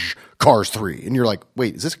 Cars 3, and you're like,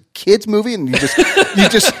 wait, is this a kids movie? And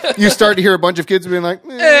you start to hear a bunch of kids being like,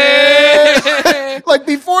 like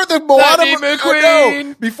before the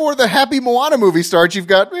Moana, before the happy Moana movie starts, you've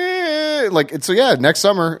got so yeah, next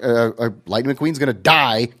summer, Lightning McQueen's gonna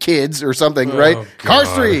die, kids or something, right? God.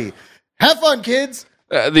 Cars 3, have fun, kids.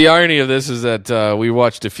 The irony of this is that we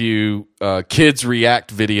watched a few kids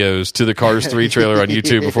react videos to the Cars 3 trailer on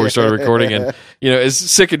YouTube before we started recording. And, as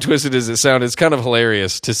sick and twisted as it sounds, it's kind of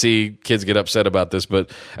hilarious to see kids get upset about this.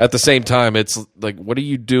 But at the same time, it's like, what are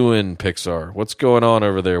you doing, Pixar? What's going on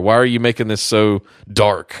over there? Why are you making this so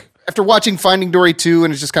dark? After watching Finding Dory 2,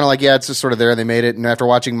 and it's just kind of like, it's just sort of there, they made it. And after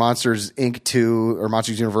watching Monsters, Inc. 2, or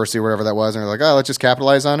Monsters University, or whatever that was, and they're like, let's just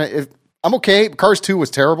capitalize on it. I'm okay. Cars 2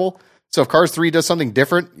 was terrible. So if Cars 3 does something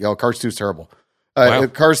different, Cars 2 is terrible. Wow.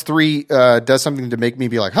 If Cars 3 does something to make me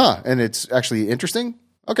be like, and it's actually interesting,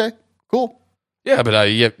 okay, cool. Yeah, but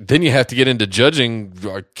then you have to get into judging.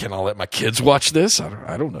 Can I let my kids watch this?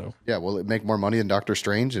 I don't know. Yeah, will it make more money than Doctor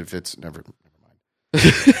Strange if it's never mind.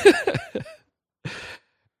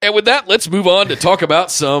 And with that, let's move on to talk about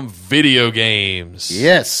some video games.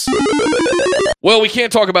 Yes. Well, we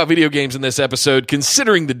can't talk about video games in this episode,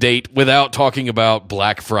 considering the date, without talking about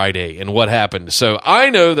Black Friday and what happened. So I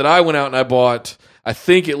know that I went out and I bought, I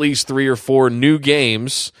think, at least 3 or 4 new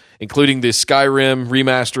games, including the Skyrim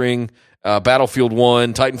remastering, Battlefield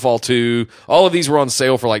 1, Titanfall 2. All of these were on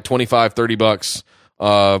sale for like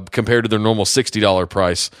 $25-$30 compared to their normal $60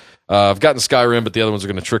 price. I've gotten Skyrim, but the other ones are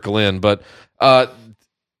going to trickle in. But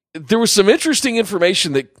there was some interesting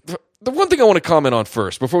information that... The one thing I want to comment on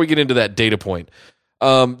first, before we get into that data point,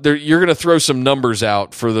 you're going to throw some numbers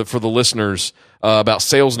out for the listeners about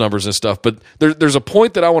sales numbers and stuff, but there's a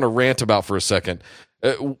point that I want to rant about for a second.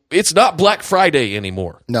 It's not Black Friday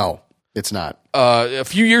anymore. No. It's not. A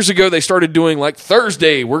few years ago, they started doing like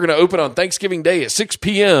Thursday, we're going to open on Thanksgiving Day at 6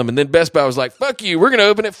 p.m. And then Best Buy was like, fuck you, we're going to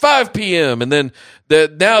open at 5 p.m. And then we're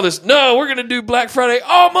going to do Black Friday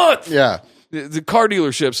all month. Yeah. The car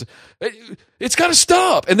dealerships, it's got to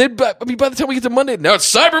stop. And then, by the time we get to Monday, now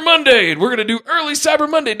it's Cyber Monday, and we're going to do early Cyber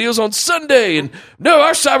Monday deals on Sunday. And no,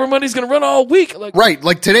 our Cyber Monday's going to run all week. Like, right.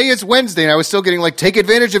 Like today is Wednesday, and I was still getting like, take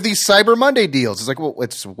advantage of these Cyber Monday deals. It's like, well,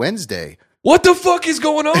 it's Wednesday. what the fuck is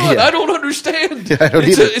going on? Yeah. I don't understand. Yeah, I don't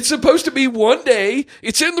either. It's supposed to be one day.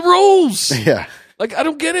 It's in the rules. Yeah. Like, I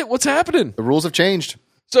don't get it. What's happening? The rules have changed.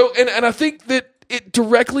 So, and I think that it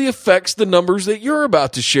directly affects the numbers that you're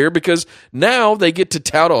about to share, because now they get to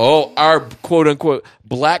tout, our quote unquote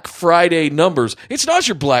Black Friday numbers. It's not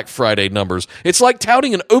your Black Friday numbers. It's like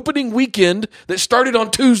touting an opening weekend that started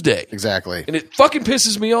on Tuesday. Exactly. And it fucking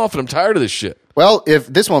pisses me off, and I'm tired of this shit. Well, if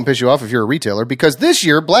this won't piss you off if you're a retailer, because this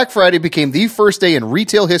year, Black Friday became the first day in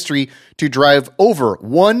retail history to drive over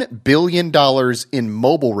 $1 billion in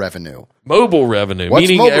mobile revenue. Mobile revenue, What's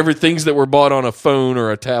meaning mobile? everything's that were bought on a phone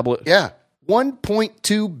or a tablet. Yeah.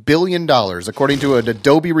 $1.2 billion, according to an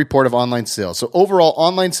Adobe report of online sales. So overall,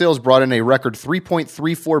 online sales brought in a record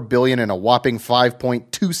 $3.34 billion and a whopping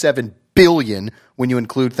 $5.27 billion when you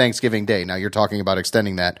include Thanksgiving Day. Now, you're talking about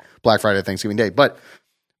extending that Black Friday to Thanksgiving Day. But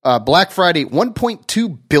Black Friday,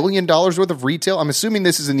 $1.2 billion worth of retail. I'm assuming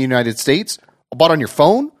this is in the United States. Bought on your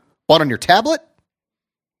phone? Bought on your tablet?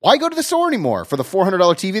 Why go to the store anymore? For the $400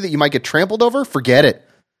 TV that you might get trampled over? Forget it.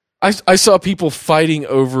 I saw people fighting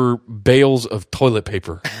over bales of toilet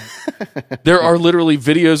paper. There are literally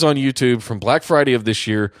videos on YouTube from Black Friday of this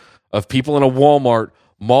year of people in a Walmart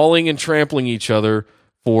mauling and trampling each other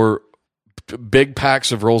for big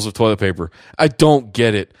packs of rolls of toilet paper. I don't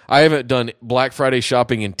get it. I haven't done Black Friday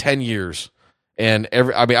shopping in 10 years. And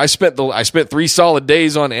I spent 3 solid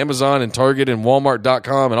days on Amazon and Target and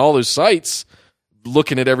Walmart.com and all those sites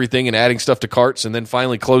looking at everything and adding stuff to carts, and then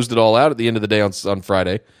finally closed it all out at the end of the day on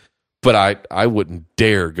Friday. But I wouldn't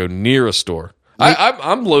dare go near a store.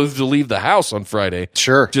 I'm loath to leave the house on Friday.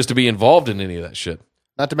 Sure. Just to be involved in any of that shit.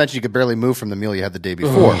 Not to mention you could barely move from the meal you had the day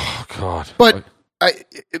before. Oh, God. But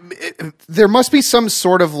there must be some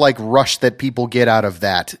sort of like rush that people get out of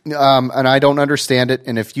that. And I don't understand it.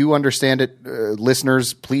 And if you understand it,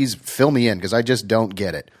 listeners, please fill me in, because I just don't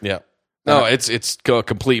get it. Yeah. No, it's a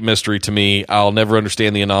complete mystery to me. I'll never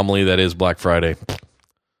understand the anomaly that is Black Friday.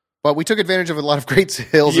 But we took advantage of a lot of great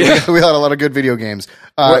sales. Yeah. And we had a lot of good video games.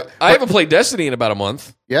 I haven't played Destiny in about a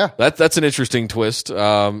month. Yeah. That's an interesting twist.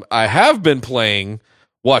 I have been playing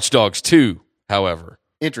Watch Dogs 2, however.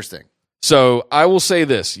 Interesting. So I will say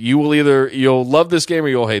this: you'll love this game or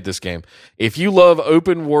you'll hate this game. If you love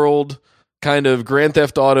open world kind of Grand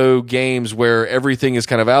Theft Auto games where everything is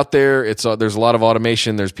kind of out there, there's a lot of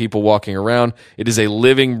automation, there's people walking around. It is a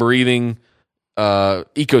living, breathing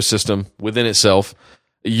ecosystem within itself.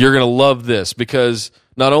 You're going to love this, because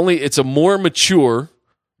not only it's a more mature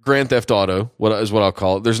Grand Theft Auto, what I'll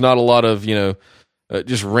call it. There's not a lot of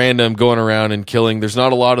just random going around and killing. There's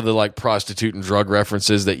not a lot of the like prostitute and drug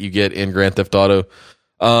references that you get in Grand Theft Auto.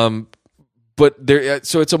 But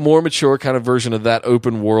so it's a more mature kind of version of that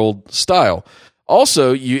open world style.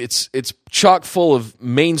 Also, it's chock full of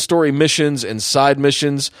main story missions and side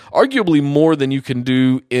missions, arguably more than you can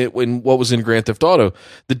do in what was in Grand Theft Auto.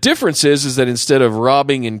 The difference is that instead of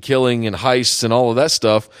robbing and killing and heists and all of that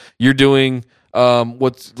stuff, you're doing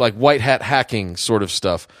what's like white hat hacking sort of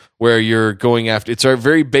stuff, where you're going after. It's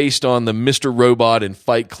very based on the Mr. Robot and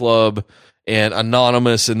Fight Club and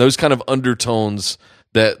Anonymous and those kind of undertones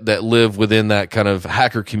that live within that kind of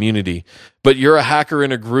hacker community. But you're a hacker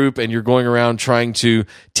in a group, and you're going around trying to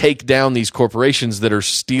take down these corporations that are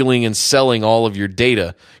stealing and selling all of your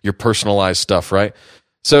data, your personalized stuff, right?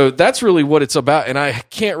 So that's really what it's about, and I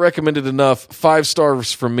can't recommend it enough. 5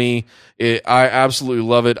 stars from me. I absolutely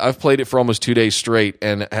love it. I've played it for almost 2 days straight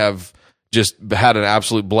and have just had an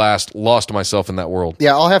absolute blast, lost myself in that world.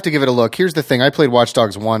 Yeah, I'll have to give it a look. Here's the thing. I played Watch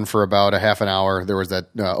Dogs 1 for about a half an hour. There was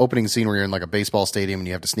that opening scene where you're in like a baseball stadium and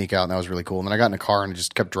you have to sneak out, and that was really cool. And then I got in a car and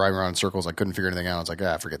just kept driving around in circles. I couldn't figure anything out. I was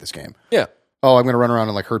like, forget this game. Yeah. Oh, I'm going to run around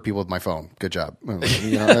and like hurt people with my phone. Good job.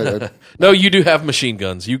 No, you do have machine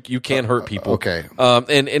guns. You can hurt people. Okay.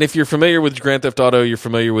 And if you're familiar with Grand Theft Auto, you're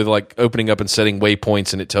familiar with like opening up and setting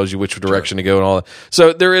waypoints, and it tells you which direction to go and all that.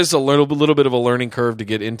 So there is a little bit of a learning curve to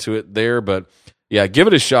get into it there, but yeah, give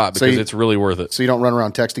it a shot because it's really worth it. So you don't run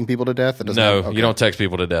around texting people to death? You don't text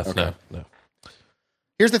people to death. Okay. No.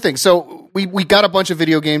 Here's the thing. So we got a bunch of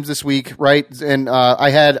video games this week, right? And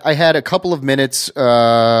I had a couple of minutes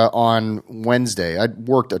on Wednesday. I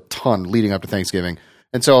worked a ton leading up to Thanksgiving.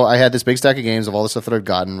 And so I had this big stack of games of all the stuff that I've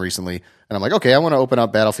gotten recently, and I'm like, okay, I want to open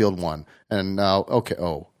up Battlefield 1. And now, okay,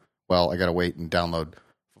 I got to wait and download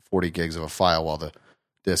 40 gigs of a file while the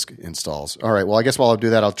disk installs. All right, well, I guess while I do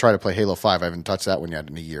that, I'll try to play Halo 5. I haven't touched that one yet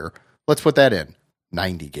in a year. Let's put that in.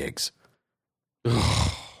 90 gigs.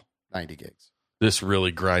 90 gigs. This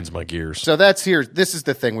really grinds my gears. So this is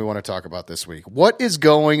the thing we want to talk about this week. What is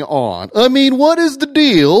going on? I mean, what is the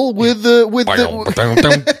deal with the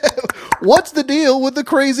what's the deal with the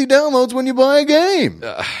crazy downloads when you buy a game?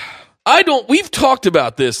 We've talked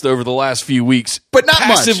about this over the last few weeks, but not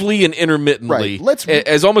passively and intermittently, right.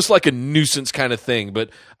 As almost like a nuisance kind of thing. But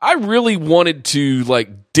I really wanted to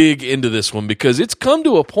dig into this one because it's come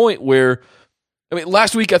to a point where,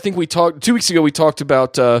 last week 2 weeks ago we talked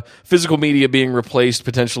about physical media being replaced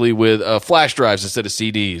potentially with flash drives instead of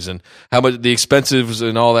CDs, and how much the expensives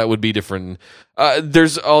and all that would be different.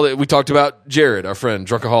 We talked about Jared, our friend,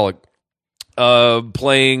 Drunkaholic,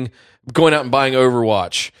 going out and buying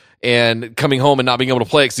Overwatch and coming home and not being able to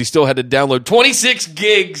play because he still had to download 26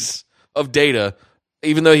 gigs of data,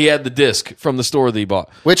 even though he had the disc from the store that he bought,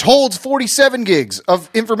 which holds 47 gigs of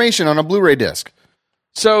information on a Blu-ray disc.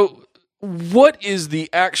 So. What is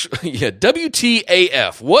the actual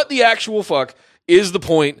WTAF? What the actual fuck is the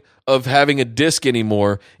point of having a disc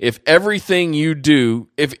anymore if everything you do,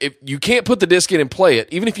 if you can't put the disc in and play it,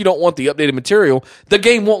 even if you don't want the updated material, the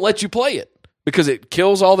game won't let you play it because it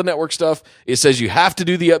kills all the network stuff. It says you have to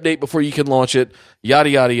do the update before you can launch it,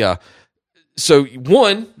 yada, yada, yada. So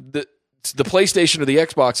the PlayStation or the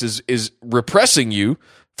Xbox is repressing you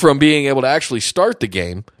from being able to actually start the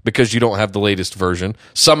game because you don't have the latest version.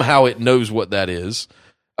 Somehow it knows what that is.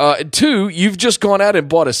 2, you've just gone out and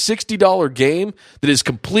bought a $60 game that is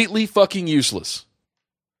completely fucking useless.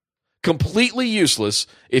 Completely useless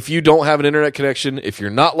if you don't have an internet connection, if you're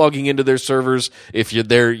not logging into their servers, if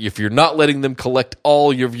you're not letting them collect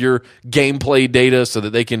all of your gameplay data so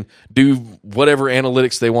that they can do whatever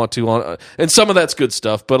analytics they want to on. And some of that's good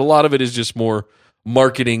stuff, but a lot of it is just more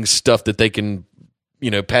marketing stuff that they can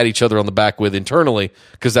pat each other on the back with internally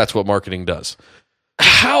because that's what marketing does.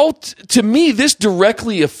 To me, this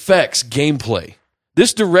directly affects gameplay.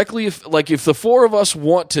 This directly, if the four of us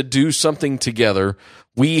want to do something together,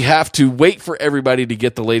 we have to wait for everybody to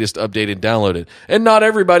get the latest update and download it. And not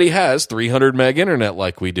everybody has 300 meg internet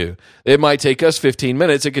like we do. It might take us 15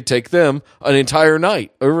 minutes. It could take them an entire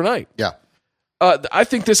night, overnight. Yeah. I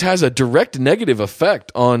think this has a direct negative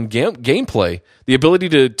effect on gameplay. The ability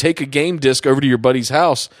to take a game disc over to your buddy's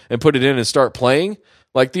house and put it in and start playing,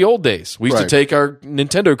 like the old days. We used to take our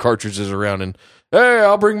Nintendo cartridges around and, hey,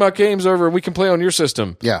 I'll bring my games over and we can play on your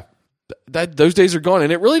system. Yeah. Those days are gone.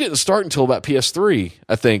 And it really didn't start until about PS3,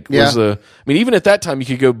 I think. Yeah. Even at that time, you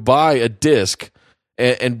could go buy a disc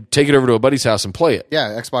and take it over to a buddy's house and play it. Yeah,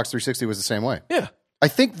 Xbox 360 was the same way. Yeah. I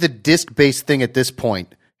think the disc-based thing at this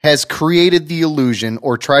point has created the illusion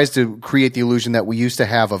or tries to create the illusion that we used to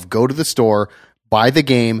have of go to the store, buy the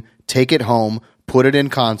game, take it home, put it in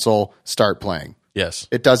console, start playing. Yes.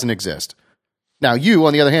 It doesn't exist. Now, you,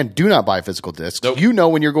 on the other hand, do not buy physical discs. Nope. You know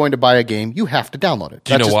when you're going to buy a game, you have to download it.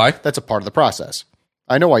 Do you know why? That's a part of the process.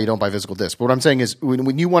 I know why you don't buy physical discs. But what I'm saying is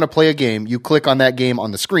when you want to play a game, you click on that game on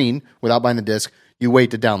the screen without buying the disc, you wait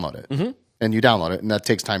to download it. Mm-hmm. And you download it, and that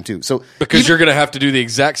takes time too. So because you're going to have to do the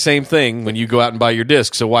exact same thing when you go out and buy your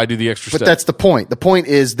disc, so why do the extra step? But that's the point. The point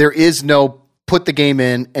is there is no put the game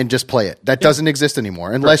in and just play it. That doesn't exist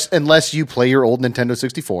anymore unless you play your old Nintendo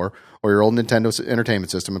 64 or your old Nintendo Entertainment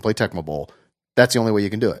System and play Tecmo Bowl. That's the only way you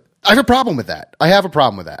can do it. I have a problem with that.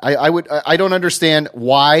 I don't understand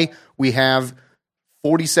why we have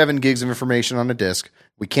 47 gigs of information on a disc.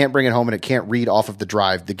 We can't bring it home and it can't read off of the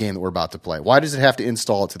drive the game that we're about to play. Why does it have to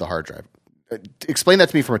install it to the hard drive? Explain that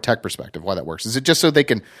to me from a tech perspective, why that works. Is it just so they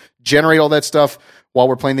can generate all that stuff while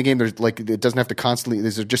we're playing the game? There's it doesn't have to constantly,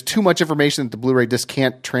 there's just too much information that the Blu-ray disc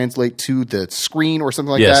can't translate to the screen or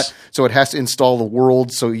something like that. So it has to install the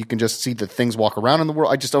world so you can just see the things walk around in the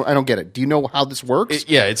world. I don't get it. Do you know how this works?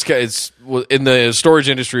 It's in the storage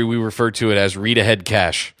industry, we refer to it as read-ahead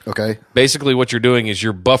cache. Okay. Basically what you're doing is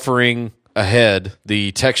you're buffering ahead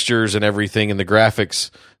the textures and everything and the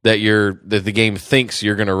graphics that the game thinks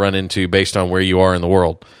you're going to run into based on where you are in the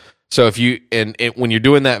world. So if you when you're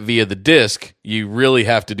doing that via the disc, you really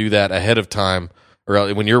have to do that ahead of time.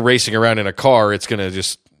 Or when you're racing around in a car, it's going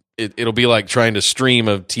to it'll be like trying to stream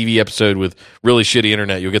a TV episode with really shitty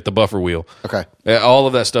internet. You'll get the buffer wheel. Okay, all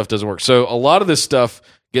of that stuff doesn't work. So a lot of this stuff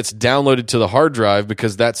gets downloaded to the hard drive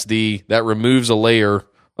because that removes a layer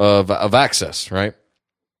of access, right?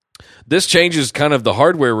 This changes kind of the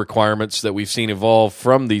hardware requirements that we've seen evolve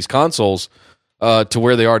from these consoles to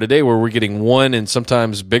where they are today, where we're getting one and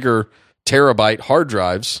sometimes bigger terabyte hard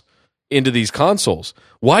drives into these consoles.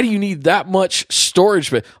 Why do you need that much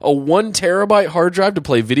storage? A 1 terabyte hard drive to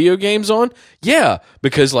play video games on? Yeah,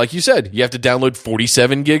 because like you said, you have to download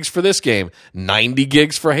 47 gigs for this game, 90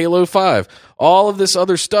 gigs for Halo 5, all of this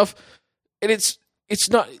other stuff. And it's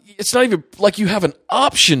not even like you have an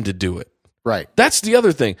option to do it. Right. That's the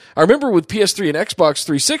other thing. I remember with PS3 and Xbox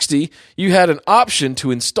 360, you had an option to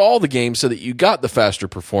install the game so that you got the faster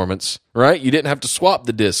performance, right? You didn't have to swap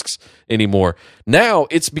the discs anymore. Now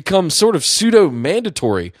it's become sort of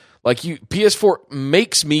pseudo-mandatory. Like PS4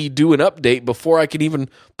 makes me do an update before I can even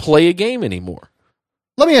play a game anymore.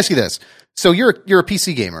 Let me ask you this. So you're a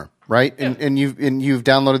PC gamer, right? Yeah. And you've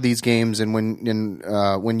downloaded these games, and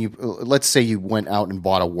when you let's say you went out and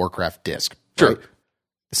bought a Warcraft disc, sure. Right?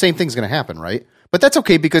 The same thing's going to happen, right? But that's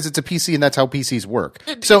okay because it's a PC and that's how PCs work.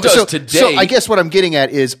 It does today. So I guess what I'm getting at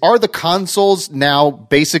is, are the consoles now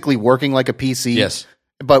basically working like a PC? Yes.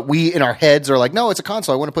 But we in our heads are like, no, it's a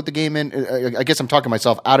console. I want to put the game in. I guess I'm talking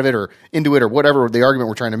myself out of it or into it or whatever the argument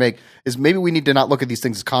we're trying to make is maybe we need to not look at these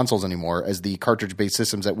things as consoles anymore, as the cartridge-based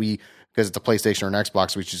systems that because it's a PlayStation or an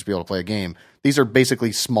Xbox, we should just be able to play a game. These are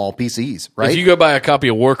basically small PCs, right? If you go buy a copy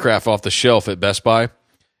of Warcraft off the shelf at Best Buy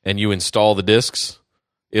and you install the discs,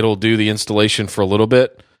 it'll do the installation for a little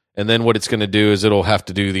bit, and then what it's going to do is it'll have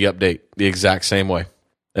to do the update the exact same way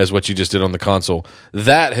as what you just did on the console.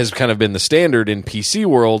 That has kind of been the standard in PC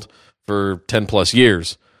world for 10 plus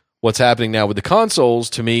years. What's happening now with the consoles,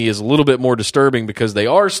 to me, is a little bit more disturbing because they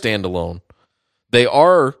are standalone. They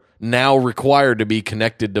are now required to be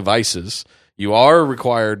connected devices. You are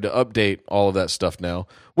required to update all of that stuff now,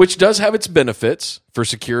 which does have its benefits for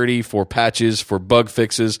security, for patches, for bug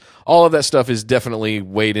fixes. All of that stuff is definitely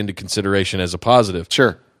weighed into consideration as a positive.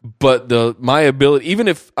 Sure. But my ability, even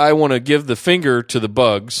if I want to give the finger to the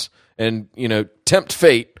bugs and, tempt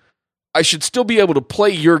fate, I should still be able to play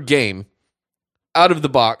your game out of the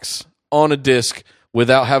box on a disc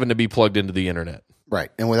without having to be plugged into the internet. Right,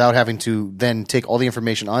 and without having to then take all the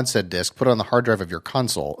information on said disc, put it on the hard drive of your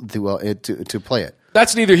console to play it.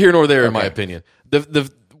 That's neither here nor there, in my opinion.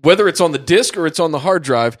 Whether it's on the disc or it's on the hard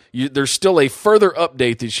drive, there's still a further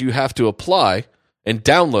update that you have to apply and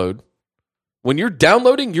download. When you're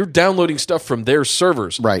downloading stuff from their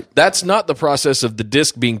servers. Right. That's not the process of the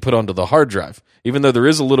disc being put onto the hard drive, even though there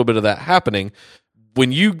is a little bit of that happening.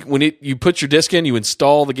 When you put your disc in, you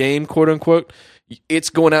install the game, quote unquote, it's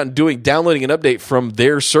going out and downloading an update from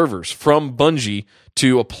their servers, from Bungie,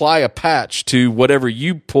 to apply a patch to whatever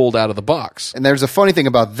you pulled out of the box. And there's a funny thing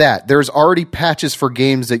about that. There's already patches for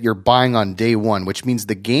games that you're buying on day one, which means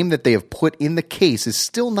the game that they have put in the case is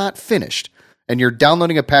still not finished. And you're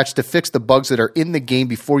downloading a patch to fix the bugs that are in the game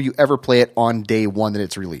before you ever play it on day one that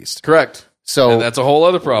it's released. Correct. So and that's a whole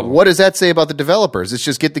other problem. What does that say about the developers? It's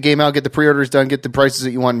just get the game out, get the pre-orders done, get the prices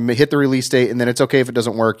that you want, hit the release date, and then it's okay if it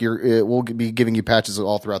doesn't work. We'll be giving you patches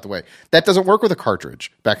all throughout the way. That doesn't work with a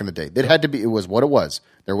cartridge back in the day. It was what it was.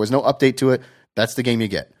 There was no update to it. That's the game you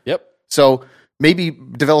get. Yep. So maybe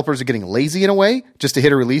developers are getting lazy in a way just to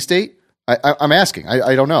hit a release date. I'm asking.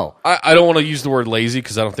 I don't know. I don't want to use the word lazy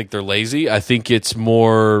because I don't think they're lazy. I think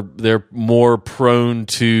they're more prone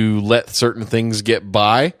to let certain things get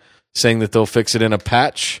by, saying that they'll fix it in a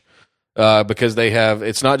patch because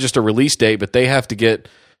it's not just a release date, but they have to get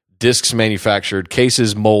discs manufactured,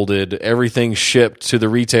 cases molded, everything shipped to the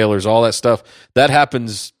retailers, all that stuff. That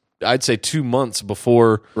happens, I'd say, 2 months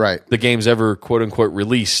before the game's ever, quote unquote,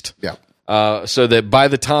 released. Yeah. So that by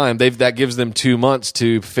the time that gives them 2 months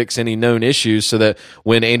to fix any known issues, so that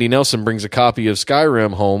when Andy Nelson brings a copy of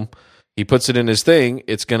Skyrim home, he puts it in his thing,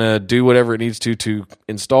 it's going to do whatever it needs to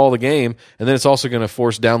install the game, and then it's also going to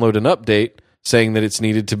force download an update saying that it's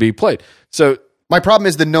needed to be played. So my problem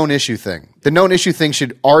is the known issue thing. The known issue thing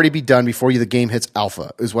should already be done before the game hits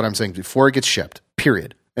alpha, is what I'm saying, before it gets shipped,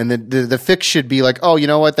 period. And the fix should be like, oh, you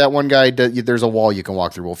know what? That one guy, there's a wall you can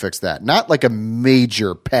walk through. We'll fix that. Not like a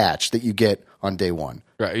major patch that you get on day one.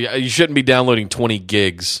 Right. You shouldn't be downloading 20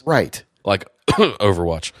 gigs. Right. Like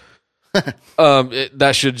Overwatch.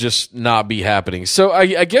 That should just not be happening. So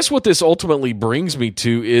I guess what this ultimately brings me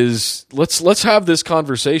to is let's have this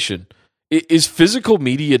conversation. Is physical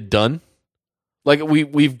media done? Like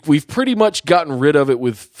we've pretty much gotten rid of it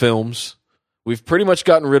with films. We've pretty much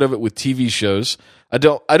gotten rid of it with TV shows. I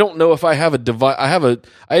don't know if I have a device. I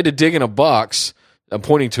had to dig in a box. I'm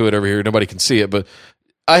pointing to it over here. Nobody can see it, but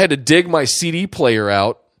I had to dig my CD player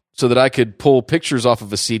out so that I could pull pictures off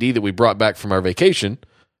of a CD that we brought back from our vacation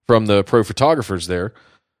from the pro photographers there.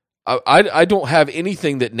 I don't have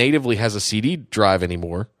anything that natively has a CD drive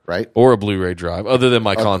anymore, right? Or a Blu-ray drive, other than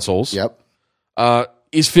my consoles. Yep.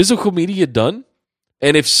 Is physical media done?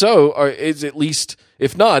 And if so, is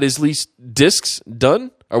If not, is at least discs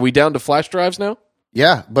done? Are we down to flash drives now?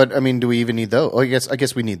 Yeah, but I mean, do we even need those? Oh, I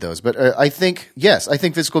guess we need those. But I think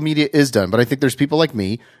physical media is done. But I think there's people like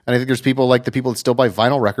me, and I think there's people like the people that still buy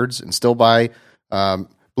vinyl records and still buy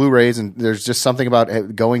Blu-rays, and there's just something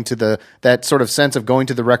about going to that sort of sense of going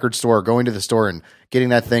to the record store, going to the store, and getting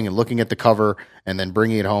that thing and looking at the cover, and then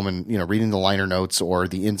bringing it home and reading the liner notes or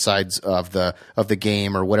the insides of the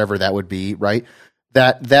game or whatever that would be, right?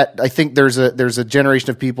 That I think there's a generation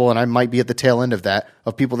of people, and I might be at the tail end of that,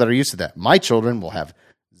 of people that are used to that. My children will have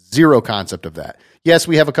zero concept of that. Yes,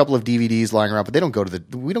 we have a couple of DVDs lying around, but we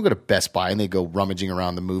don't go to Best Buy and they go rummaging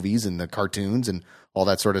around the movies and the cartoons and all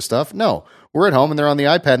that sort of stuff. No, we're at home and they're on the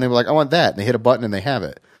iPad and they're like, I want that. And they hit a button and they have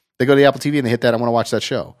it. They go to the Apple TV and they hit that. I want to watch that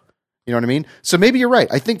show. You know what I mean? So maybe you're right.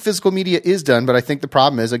 I think physical media is done, but I think the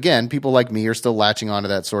problem is, again, people like me are still latching onto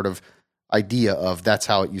that sort of idea of that's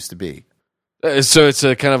how it used to be. So it's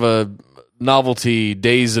a kind of a novelty,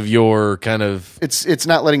 days of yore kind of. It's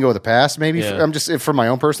not letting go of the past. Maybe Yeah. I'm just from my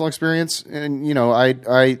own personal experience, and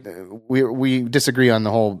we disagree on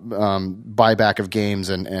the whole buyback of games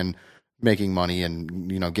and making money and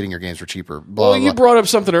getting your games for cheaper. Blah, Well, you blah. brought up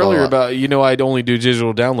something earlier blah. about I'd only do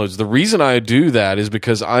digital downloads. The reason I do that is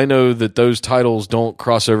because I know that those titles don't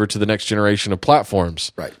cross over to the next generation of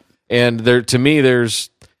platforms. Right. And to me,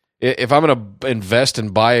 if I'm going to invest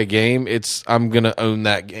and buy a game, I'm going to own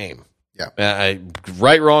that game. Yeah.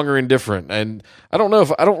 Right, wrong, or indifferent. And I don't know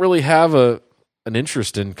if I don't really have an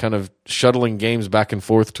interest in kind of shuttling games back and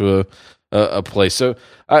forth to a place. So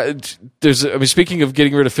speaking of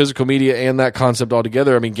getting rid of physical media and that concept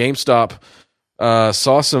altogether, I mean, GameStop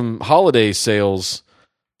saw some holiday sales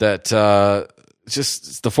that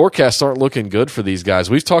just the forecasts aren't looking good for these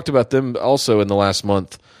guys. We've talked about them also in the last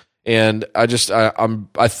month. And I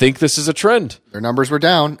think this is a trend. Their numbers were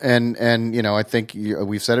down, and I think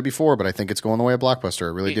we've said it before, but I think it's going the way of Blockbuster. I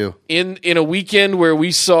really do. In a weekend where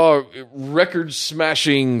we saw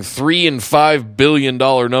record-smashing $3 and $5 billion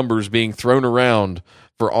numbers being thrown around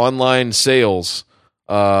for online sales,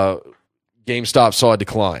 GameStop saw a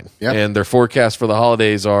decline, and their forecasts for the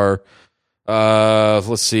holidays are,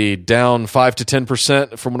 down 5 to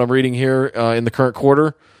 10% from what I'm reading here in the current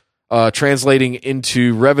quarter. Translating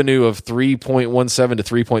into revenue of 3.17 to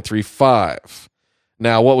 3.35.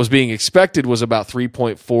 Now, what was being expected was about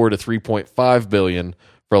 3.4 to 3.5 billion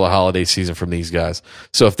for the holiday season from these guys.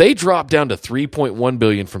 So if they drop down to 3.1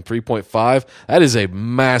 billion from 3.5, that is a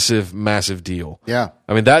massive, massive deal. Yeah.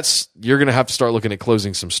 I mean, you're going to have to start looking at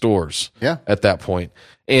closing some stores. Yeah. At that point.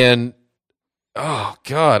 And oh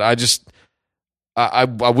God, I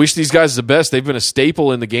wish these guys the best. They've been a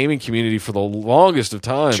staple in the gaming community for the longest of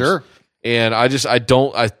times. Sure. And I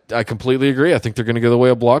completely agree. I think they're going to go the way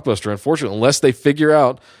of Blockbuster, unfortunately, unless they figure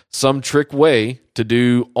out some trick way to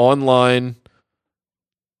do online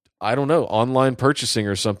purchasing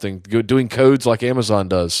or something, doing codes like Amazon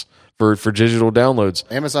does for digital downloads.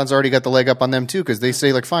 Amazon's already got the leg up on them too, because they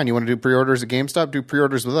say, like, fine, you want to do pre-orders at GameStop? Do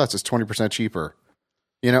pre-orders with us. It's 20% cheaper.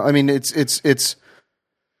 I mean,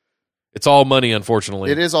 It's all money,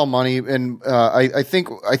 unfortunately. It is all money, and I think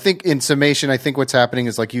in summation, I think what's happening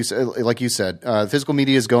is like you said, physical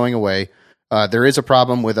media is going away. There is a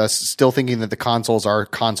problem with us still thinking that the consoles are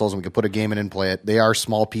consoles and we can put a game in and play it. They are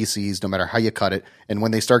small PCs, no matter how you cut it. And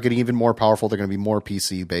when they start getting even more powerful, they're going to be more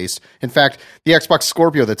PC based. In fact, the Xbox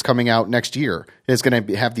Scorpio that's coming out next year is going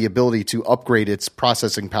to have the ability to upgrade its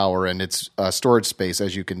processing power and its storage space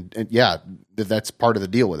as you can. Yeah, that's part of the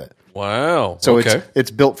deal with it. Wow. So okay.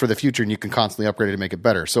 it's built for the future, and you can constantly upgrade it to make it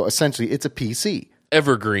better. So essentially, it's a PC.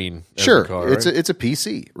 Evergreen. Sure, car, it's right? a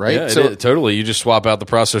PC, right? Yeah, so totally. You just swap out the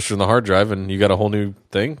processor and the hard drive, and you got a whole new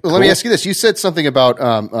thing. Well, let me ask you this: you said something about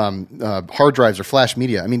hard drives or flash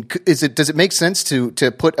media. I mean, does it make sense to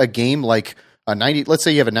put a game like a 90? Let's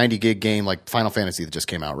say you have a 90 gig game like Final Fantasy that just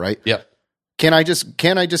came out, right? Yep. Can I just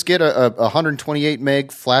get a 128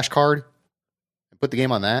 meg flash card and put the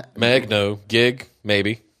game on that? Meg, no. Gig,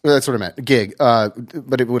 maybe. Well, that's what I meant. Gig,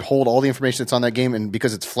 but it would hold all the information that's on that game, and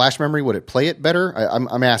because it's flash memory, would it play it better?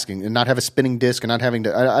 I'm asking, and not have a spinning disc, and not having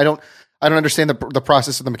to. I don't understand the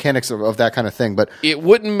process of the mechanics of that kind of thing. But it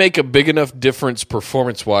wouldn't make a big enough difference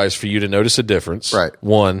performance wise for you to notice a difference. Right.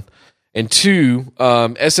 One, and two,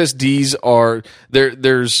 SSDs are there.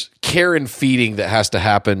 There's care and feeding that has to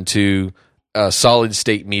happen to solid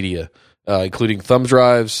state media, including thumb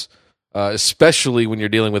drives, especially when you're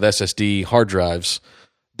dealing with SSD hard drives.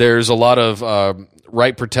 There's a lot of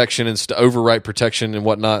write protection and overwrite protection and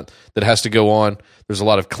whatnot that has to go on. There's a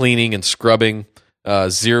lot of cleaning and scrubbing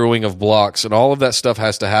zeroing of blocks, and all of that stuff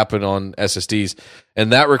has to happen on SSDs.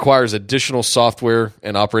 And that requires additional software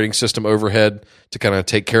and operating system overhead to kind of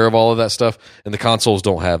take care of all of that stuff. And the consoles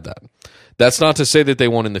don't have that. That's not to say that they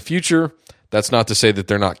won't in the future. That's not to say that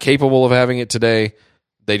they're not capable of having it today.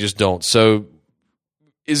 They just don't. So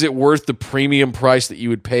is it worth the premium price that you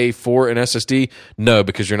would pay for an SSD? No,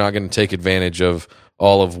 because you're not going to take advantage of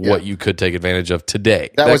all of what you could take advantage of today.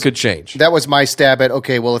 That could change. That was my stab at,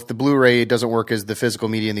 okay, well, if the Blu-ray doesn't work as the physical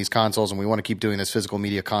media in these consoles and we want to keep doing this physical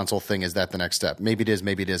media console thing, is that the next step? Maybe it is,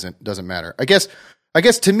 maybe it isn't. Doesn't matter. I guess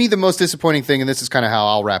to me the most disappointing thing, and this is kind of how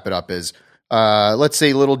I'll wrap it up, is let's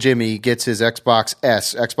say little Jimmy gets his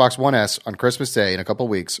Xbox One S on Christmas Day in a couple of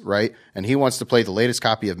weeks, right? And he wants to play the latest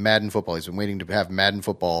copy of Madden Football. He's been waiting to have Madden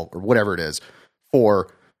Football or whatever it is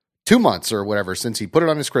for 2 months or whatever since he put it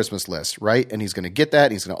on his Christmas list, right? And he's going to get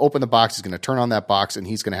that. He's going to open the box. He's going to turn on that box, and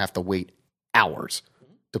he's going to have to wait hours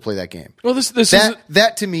to play that game. Well,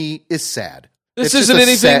 that to me is sad. This isn't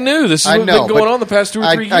anything new. This has been going on the past 2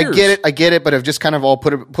 or 3 years. I get it, but I've just kind of all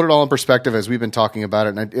put it all in perspective as we've been talking about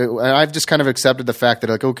it, and I've just kind of accepted the fact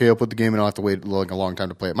that, like, okay, I'll put the game in, I'll have to wait like a long time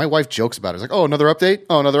to play it. My wife jokes about it. It's like, oh, another update?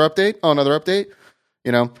 Oh, another update? Oh, another update?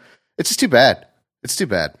 You know, it's just too bad. It's too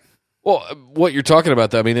bad. Well, what you're talking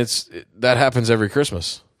about, I mean, that happens every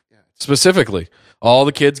Christmas. Specifically, all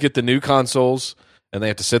the kids get the new consoles, and they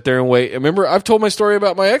have to sit there and wait. Remember, I've told my story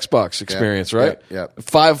about my Xbox experience, right? Yeah.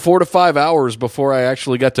 4 to 5 hours before I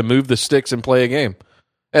actually got to move the sticks and play a game,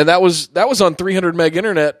 and that was on 300 meg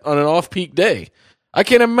internet on an off-peak day. I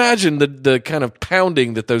can't imagine the kind of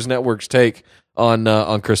pounding that those networks take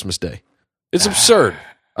on Christmas Day. It's absurd.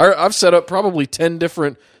 I've set up probably 10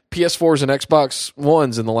 different PS4s and Xbox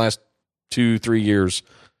Ones in the last 2-3 years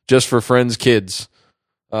just for friends' kids.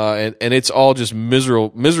 And it's all just miserable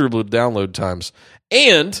download times.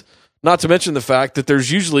 And not to mention the fact that there's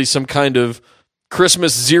usually some kind of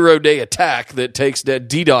Christmas 0-day attack that takes that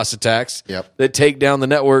DDoS attacks that take down the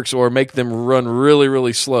networks or make them run really,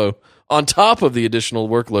 really slow on top of the additional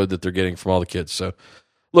workload that they're getting from all the kids. So,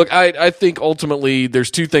 look, I think ultimately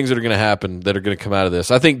there's two things that are going to happen that are going to come out of this.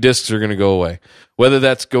 I think discs are going to go away. Whether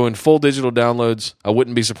that's going full digital downloads, I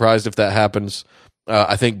wouldn't be surprised if that happens.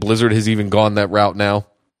 I think Blizzard has even gone that route now.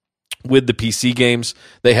 With the PC games,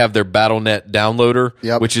 they have their Battle.net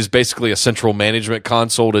downloader, which is basically a central management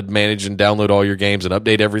console to manage and download all your games and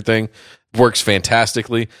update everything. Works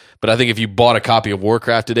fantastically. But I think if you bought a copy of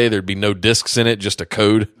Warcraft today, there'd be no discs in it, just a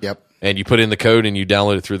code. And you put in the code and you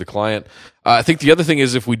download it through the client. I think the other thing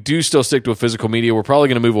is if we do still stick to a physical media, we're probably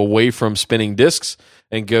going to move away from spinning discs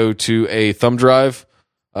and go to a thumb drive.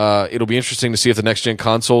 It'll be interesting to see if the next-gen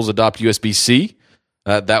consoles adopt USB-C.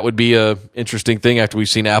 That would be a interesting thing after we've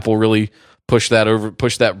seen Apple really push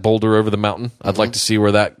that boulder over the mountain. I'd like to see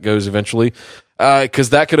where that goes eventually, because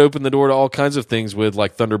that could open the door to all kinds of things with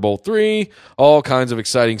like Thunderbolt 3, all kinds of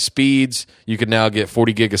exciting speeds. You could now get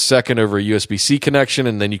 40 gig a second over a USB-C connection,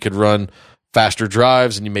 and then you could run faster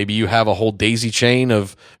drives, and maybe you have a whole daisy chain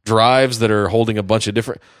of drives that are holding a bunch of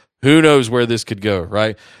different. Who knows where this could go,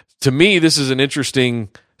 right? To me, this is an interesting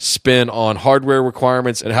spin on hardware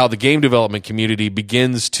requirements and how the game development community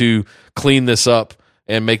begins to clean this up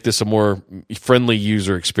and make this a more friendly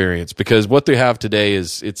user experience, because what they have today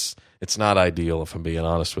is it's not ideal, if I'm being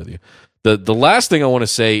honest with you. The last thing I want to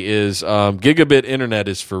say is gigabit internet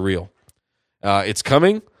is for real. It's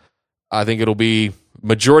coming. I think it'll be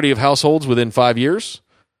majority of households within 5 years.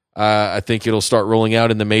 I think it'll start rolling out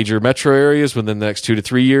in the major metro areas within the next 2 to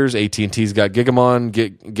 3 years. AT&T's got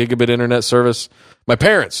gigabit internet service. My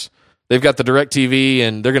parents, they've got the DirecTV,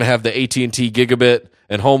 and they're going to have the AT&T gigabit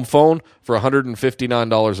and home phone for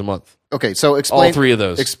 $159 a month. Okay, so explain all three of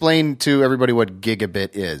those. Explain to everybody what gigabit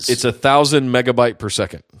is. It's 1,000 megabyte per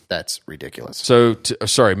second. That's ridiculous. So,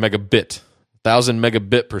 megabit. 1,000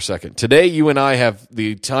 megabit per second. Today, you and I have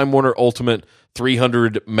the Time Warner Ultimate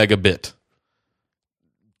 300 megabit.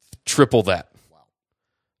 Triple that.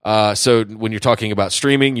 Wow. So when you're talking about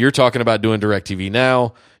streaming, you're talking about doing DirecTV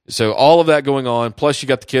Now. So all of that going on. Plus, you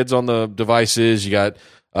got the kids on the devices. You got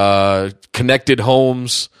connected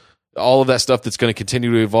homes. All of that stuff that's going to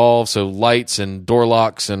continue to evolve. So lights and door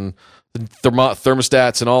locks and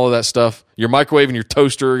thermostats and all of that stuff. Your microwave and your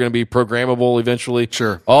toaster are going to be programmable eventually.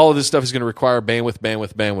 Sure. All of this stuff is going to require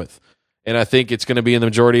bandwidth. And I think it's going to be in the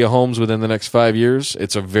majority of homes within the next 5 years.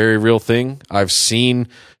 It's a very real thing. I've seen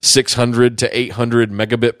 600 to 800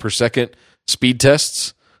 megabit per second speed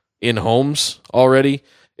tests in homes already.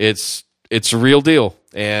 It's a real deal,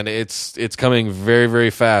 and it's coming very, very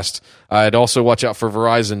fast. I'd also watch out for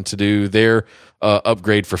Verizon to do their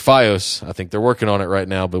upgrade for Fios. I think they're working on it right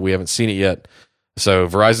now, but we haven't seen it yet. So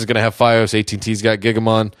Verizon's going to have Fios. AT&T's got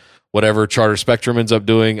Gigamon. whatever Charter Spectrum ends up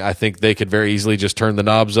doing, I think they could very easily just turn the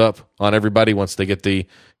knobs up on everybody once they get the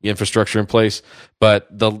infrastructure in place. But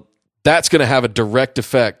that's going to have a direct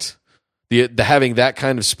effect. The having that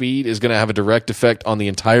kind of speed is going to have a direct effect on the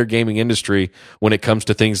entire gaming industry when it comes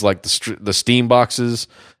to things like the Steam boxes,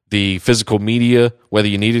 the physical media, whether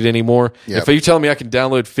you need it anymore. Yep. If you're telling me I can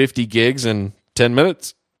download 50 gigs in 10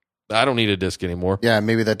 minutes, I don't need a disc anymore. Yeah,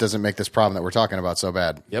 maybe that doesn't make this problem that we're talking about so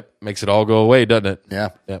bad. Yep, makes it all go away, doesn't it?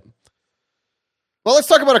 Yeah. Yep. Well, let's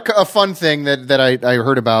talk about a fun thing that I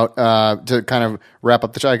heard about to kind of wrap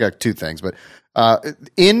up the show. I got two things, but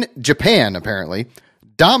in Japan, apparently,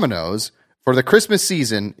 Domino's, for the Christmas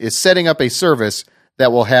season, is setting up a service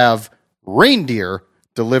that will have reindeer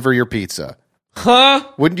deliver your pizza. Huh?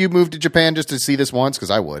 Wouldn't you move to Japan just to see this once? Because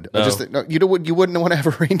I would. No. You wouldn't want to have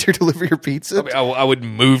a reindeer deliver your pizza? I mean, I wouldn't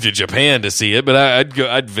move to Japan to see it, but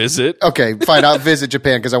I'd visit. Okay, fine. I'll visit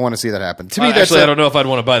Japan because I want to see that happen. To me, that's Actually, I don't know if I'd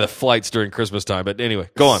want to buy the flights during Christmas time, but anyway,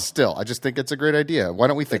 go on. Still, I just think it's a great idea. Why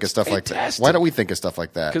don't we think of stuff like that? fantastic. Why don't we think of stuff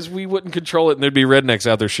like that? Because we wouldn't control it, and there'd be rednecks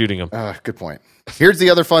out there shooting them. Good point. Here's the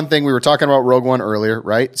other fun thing. We were talking about Rogue One earlier,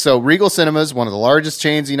 right? So Regal Cinemas, one of the largest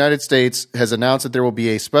chains in the United States, has announced that there will be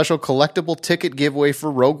a special collectible ticket giveaway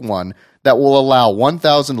for Rogue One that will allow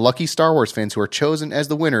 1,000 lucky Star Wars fans who are chosen as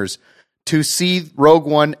the winners to see Rogue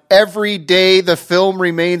One every day the film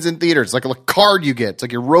remains in theaters. It's like a card you get. It's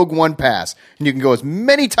like your Rogue One pass, and you can go as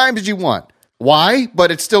many times as you want. Why?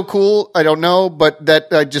 But it's still cool. I don't know, but that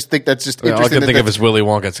I just think that's just interesting. All I can think of is Willy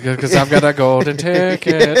Wonka because I've got a golden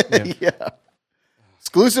ticket. Yeah.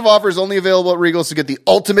 Exclusive offers only available at Regal's to get the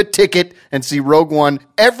ultimate ticket and see Rogue One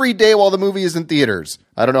every day while the movie is in theaters.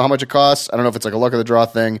 I don't know how much it costs. I don't know if it's like a luck of the draw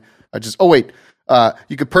thing.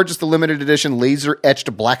 You could purchase the limited edition laser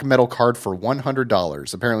etched black metal card for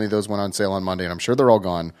 $100. Apparently those went on sale on Monday, and I'm sure they're all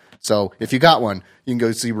gone. So if you got one, you can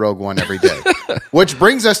go see Rogue One every day. Which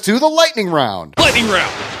brings us to the lightning round. Lightning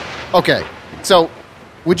round. Okay, so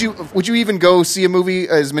would you even go see a movie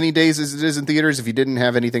as many days as it is in theaters if you didn't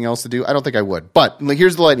have anything else to do? I don't think I would. But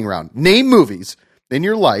here's the lightning round. Name movies in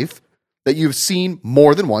your life that you've seen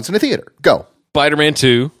more than once in a theater. Go. Spider-Man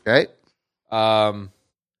 2. Okay.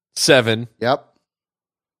 7. Yep.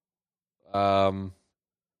 The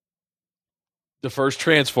first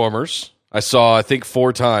Transformers. I saw, I think,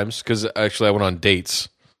 4 times because actually I went on dates.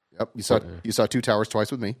 Yep. You saw Two Towers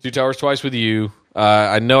twice with me. 2 Towers twice with you.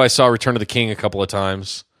 I know I saw Return of the King a couple of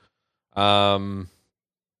times.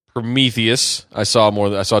 Prometheus, I saw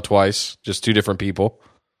twice, just 2 different people.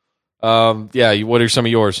 What are some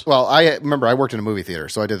of yours? Well, I remember I worked in a movie theater,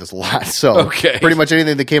 so I did this a lot. So Okay. pretty much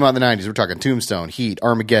anything that came out in the 90s, we're talking Tombstone, Heat,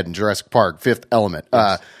 Armageddon, Jurassic Park, Fifth Element.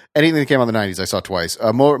 Yes. Anything that came out in the 90s, I saw twice.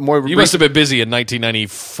 You must have been busy in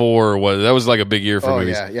 1994. That was like a big year for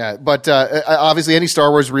movies. Yeah. But obviously, any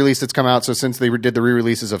Star Wars release that's come out. So since they did the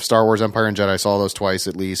re-releases of Star Wars: Empire and Jedi, I saw those twice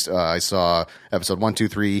at least. I saw Episode 1, 2,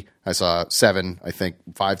 3. I saw 7, I think,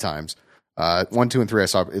 5 times. 1, 2, and 3, I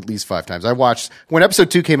saw at least 5 times. I watched when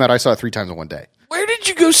Episode 2 came out. I saw it 3 times in one day. Where did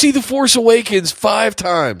you go see The Force Awakens 5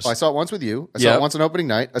 times? I saw it once with you. I saw it once on opening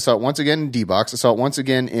night. I saw it once again in D-Box. I saw it once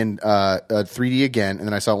again in 3D again, and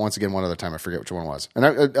then I saw it once again one other time. I forget which one it was. And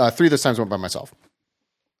 3 of those times went by myself.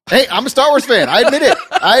 Hey, I'm a Star Wars fan. I admit it.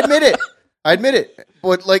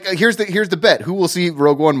 But here's the bet: who will see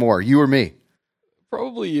Rogue One more, you or me?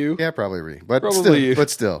 Probably you. Yeah, probably me. But Probably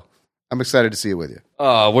still, you. I'm excited to see it with you.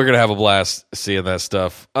 We're gonna have a blast seeing that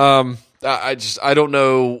stuff. I don't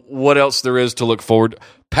know what else there is to look forward.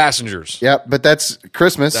 Passengers. Yeah, but that's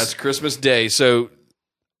Christmas. That's Christmas Day. So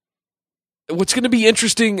what's going to be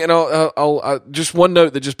interesting, and I'll just one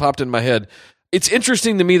note that just popped in my head. It's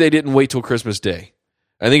interesting to me they didn't wait till Christmas Day.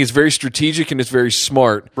 I think it's very strategic and it's very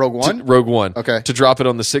smart. Rogue One? Rogue One. Okay. To drop it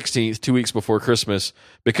on the 16th, 2 weeks before Christmas,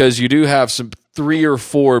 because you do have some 3 or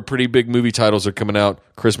 4 pretty big movie titles that are coming out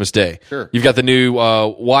Christmas Day. Sure. You've got the new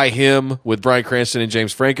Why Him with Bryan Cranston and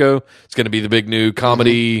James Franco. It's going to be the big new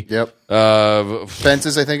comedy. Mm-hmm. Yep.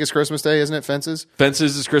 Fences, I think, is Christmas Day, isn't it? Fences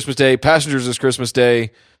is Christmas Day. Passengers is Christmas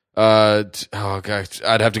Day. Oh gosh,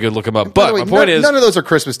 I'd have to go look them up. By the But way, my point is, none of those are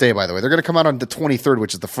Christmas Day, by the way. They're going to come out on the 23rd,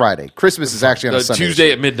 which is the Friday. Christmas is actually on a Sunday.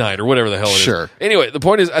 Tuesday at midnight or whatever the hell it is. Sure. Anyway, the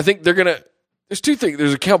point is, I think they're going to. There's 2 things.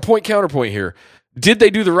 There's a counterpoint here. Did they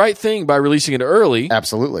do the right thing by releasing it early?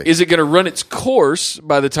 Absolutely. Is it going to run its course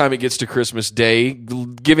by the time it gets to Christmas Day,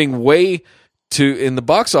 giving way to in the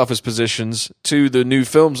box office positions to the new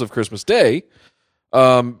films of Christmas Day,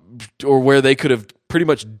 or where they could have pretty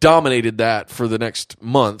much dominated that for the next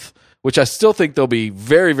month? Which I still think they'll be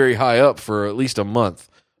very, very high up for at least a month.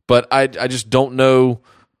 But I just don't know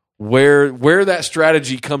where that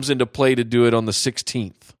strategy comes into play to do it on the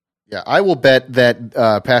 16th. Yeah, I will bet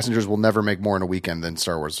that Passengers will never make more in a weekend than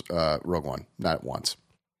Star Wars Rogue One. Not once.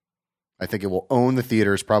 I think it will own the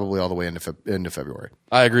theaters probably all the way into February.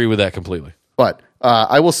 I agree with that completely. But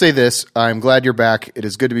I will say this. I'm glad you're back. It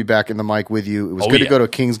is good to be back in the mic with you. It was good to go to a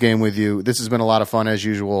Kings game with you. This has been a lot of fun as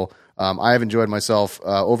usual. I have enjoyed myself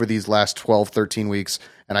over these last 12, 13 weeks,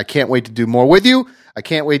 and I can't wait to do more with you. I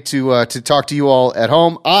can't wait to talk to you all at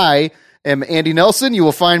home. I am Andy Nelson. You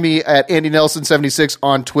will find me at AndyNelson76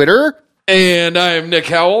 on Twitter. And I am Nick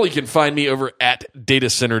Howell. You can find me over at Data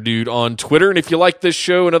Center Dude on Twitter. And if you like this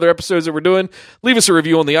show and other episodes that we're doing, leave us a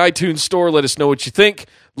review on the iTunes store. Let us know what you think.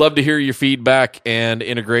 Love to hear your feedback and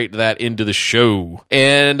integrate that into the show.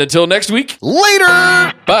 And until next week,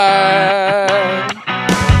 later. bye.